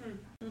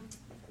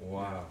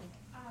 Wow.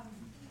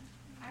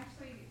 I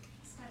actually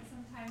spent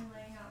some time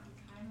laying out the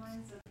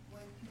timelines of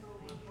when people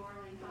were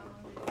born and how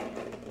long they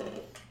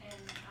lived and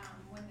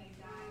when they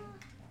died.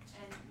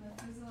 And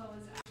Methuselah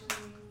was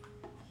actually,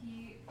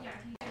 he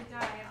did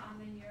die on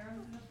the year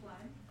of the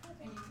flood.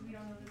 And we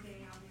don't know the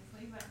day,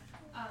 obviously, but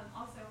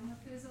also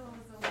Methuselah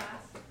was the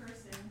last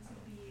person to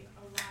be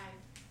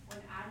alive when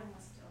Adam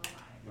was still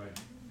alive. Right.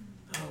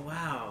 Oh,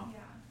 wow.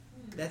 Yeah.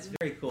 That's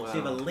very cool. So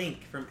you have a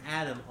link from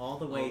Adam all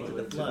the way to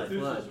the flood.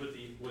 Methuselah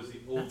was the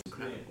oldest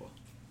man.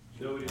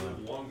 Nobody lived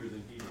longer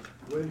than he did.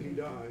 When he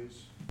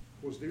dies,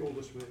 was the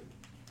oldest man.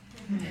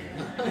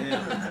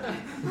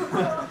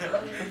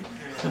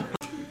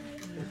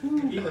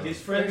 His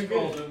friends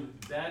called him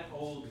that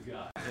old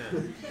guy.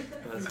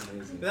 That's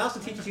amazing. But it also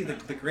teaches you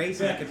the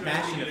grace and the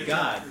compassion of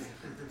God.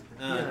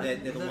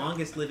 That the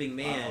longest living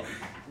man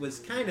was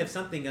kind of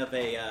something of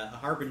a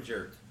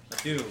harbinger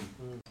of doom,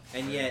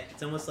 and yet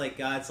it's almost like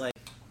God's like,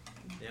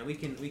 yeah, we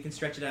can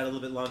stretch it out a little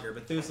bit longer.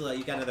 Methuselah,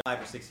 you got another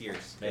 5 or 6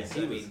 years. Man,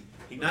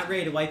 He not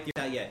ready to wipe you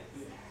out yet.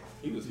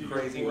 He was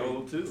crazy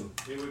old too.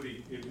 It would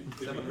be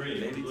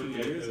great if we look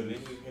at years, and those,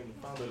 then you can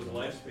follow those them.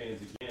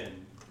 lifespans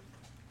again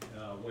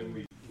when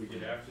we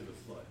get after the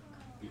flood,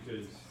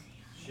 because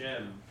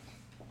Shem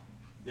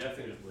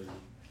definitely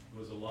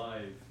was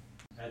alive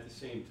at the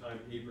same time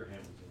Abraham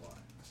was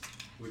alive,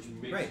 which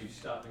makes you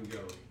stop and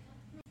go,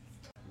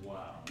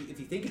 wow. If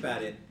you think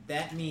about it,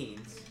 that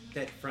means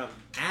that from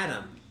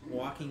Adam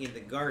walking in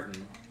the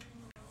garden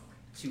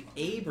to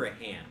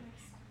Abraham,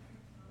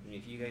 I mean,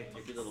 if you guys,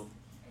 if your little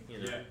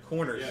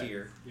corners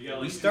here,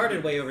 we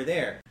started way over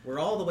there. We're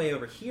all the way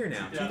over here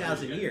now,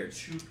 2,000 years.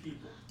 2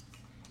 people.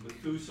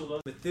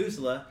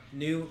 Methuselah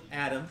knew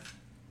Adam.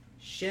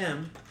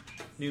 Shem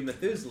knew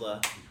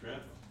Methuselah.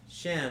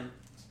 Shem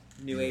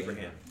knew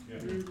Abraham. Yeah.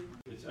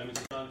 I'm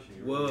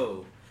astonishing.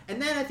 Whoa.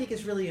 And that, I think,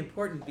 is really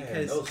important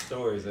because... Man, those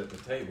stories at the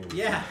table were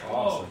yeah.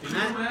 awesome. Can you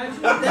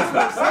imagine? That's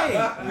what I'm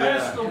saying.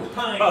 That's the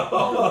line.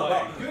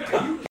 Oh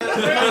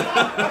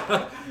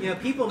my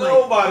people might...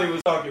 Nobody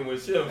was talking when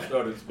Shem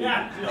started speaking.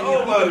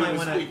 Nobody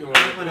was speaking when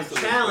I want to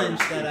challenge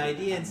that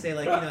idea and say,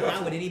 like,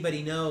 how would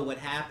anybody know what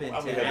happened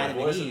to Adam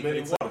and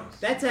Eve?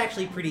 That's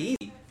actually pretty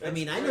easy. I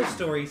mean, I know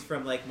stories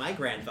from, like, my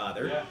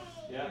grandfather.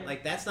 Yeah.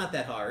 Like, that's not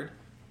that hard.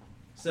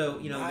 So,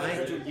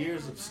 900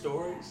 years of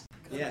stories?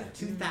 Yeah,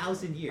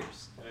 2,000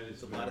 years.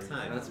 It's a lot of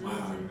time. That's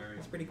amazing.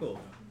 It's pretty cool.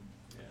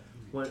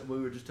 When we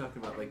were just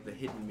talking about like the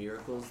hidden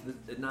miracles,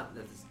 not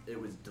that it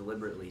was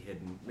deliberately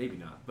hidden, maybe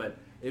not, but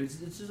it's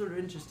just sort of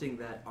interesting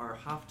that our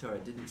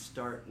Haftarah didn't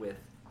start with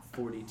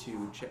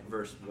 42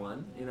 verse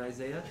 1 in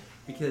Isaiah,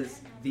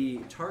 because the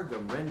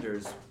Targum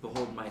renders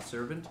 "Behold my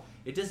servant."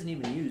 It doesn't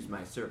even use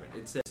 "my servant."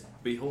 It says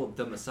 "Behold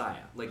the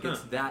Messiah." Like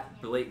it's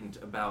that blatant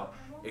about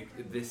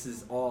this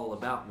is all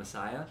about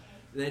Messiah.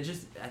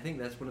 I think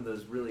that's one of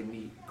those really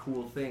neat,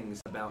 cool things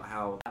about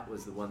how that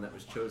was the one that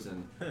was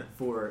chosen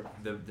for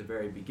the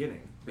very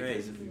beginning.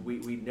 Because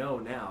we know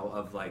now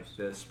of like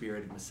the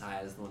spirit of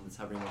Messiah is the one that's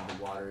hovering over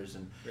the waters,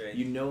 and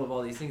you know of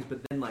all these things.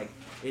 But then like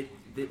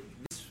this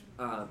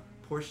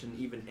portion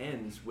even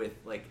ends with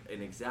like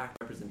an exact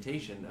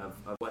representation of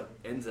what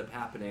ends up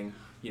happening,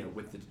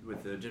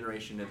 with the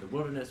generation in the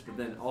wilderness, but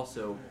then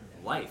also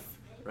life,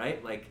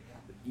 right? Like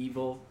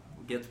evil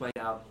gets wiped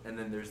out, and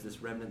then there's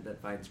this remnant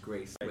that finds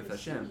grace with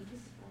Hashem.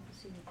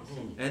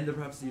 And the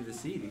prophecy of the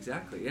seed,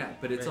 exactly, yeah.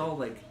 But it's all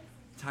like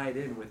tied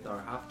in with our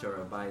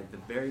Haftarah by the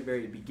very,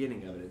 very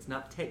beginning of it. It's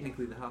not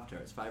technically the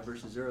Haftarah, it's 5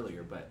 verses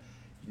earlier, but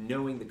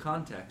knowing the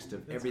context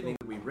of everything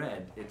that we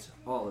read, it's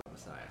all of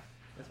Messiah.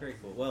 That's very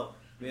cool. Well,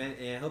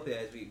 I hope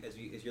that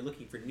as you're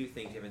looking for new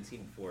things you haven't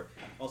seen before,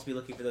 also be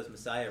looking for those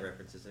Messiah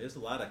references. There's a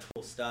lot of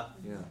cool stuff.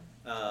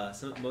 Yeah.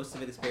 Most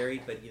of it is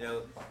buried, but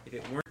if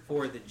it weren't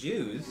for the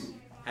Jews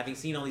having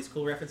seen all these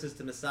cool references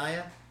to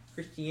Messiah,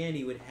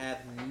 Christianity would have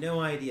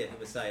no idea who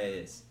Messiah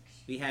is.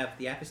 We have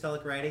the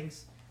apostolic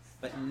writings,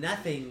 but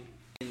nothing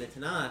in the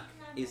Tanakh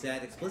is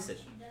that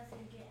explicit.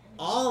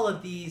 All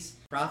of these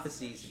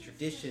prophecies and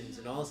traditions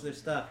and all this other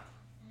stuff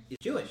is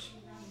Jewish.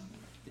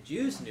 The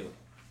Jews knew it.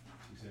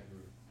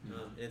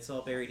 And it's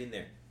all buried in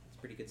there. It's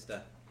pretty good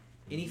stuff.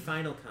 Any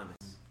final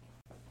comments?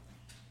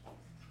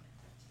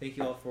 Thank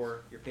you all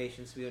for your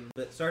patience. We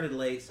started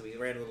late, so we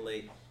ran a little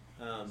late.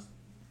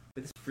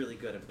 But this is really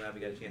good. I'm glad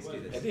we got a chance to do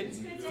this. It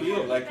didn't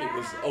feel like it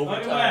was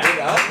overtime.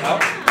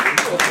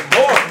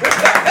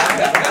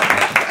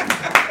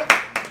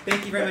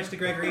 Thank you very much to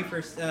Gregory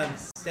for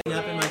stepping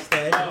up in my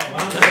stead.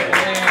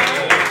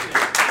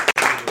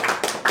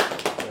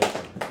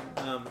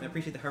 I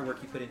appreciate the hard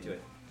work you put into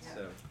it.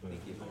 So,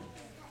 thank you.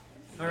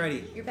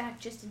 Alrighty. You're back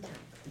just in time.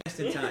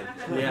 Just in time.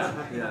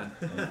 Yeah.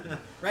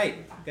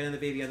 Right. Got another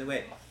baby on the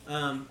way.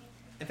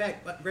 In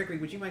fact, Gregory,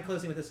 would you mind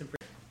closing with us in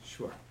prayer?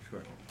 Sure.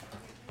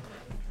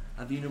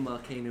 Avinu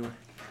Malkeinu,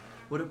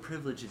 what a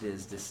privilege it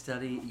is to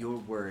study your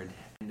word,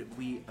 and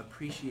we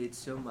appreciate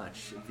so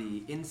much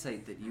the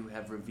insight that you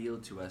have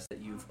revealed to us, that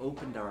you've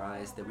opened our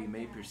eyes that we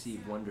may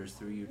perceive wonders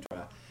through your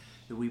Torah.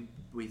 That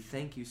we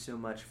thank you so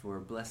much for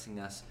blessing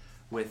us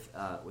with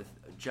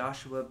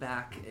Joshua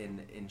back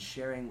and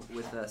sharing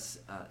with us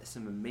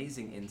some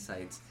amazing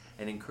insights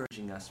and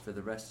encouraging us for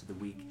the rest of the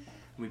week.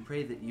 And we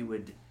pray that you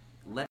would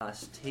let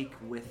us take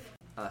with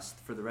us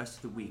for the rest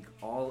of the week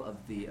all of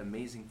the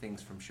amazing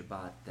things from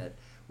Shabbat, that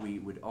we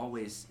would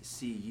always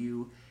see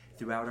you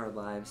throughout our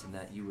lives, and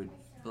that you would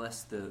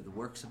bless the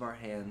works of our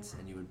hands,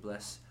 and you would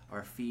bless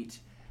our feet,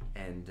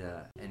 and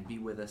be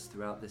with us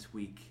throughout this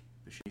week.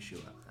 B'Shem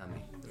Yeshua.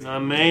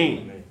 Amen.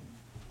 Amen.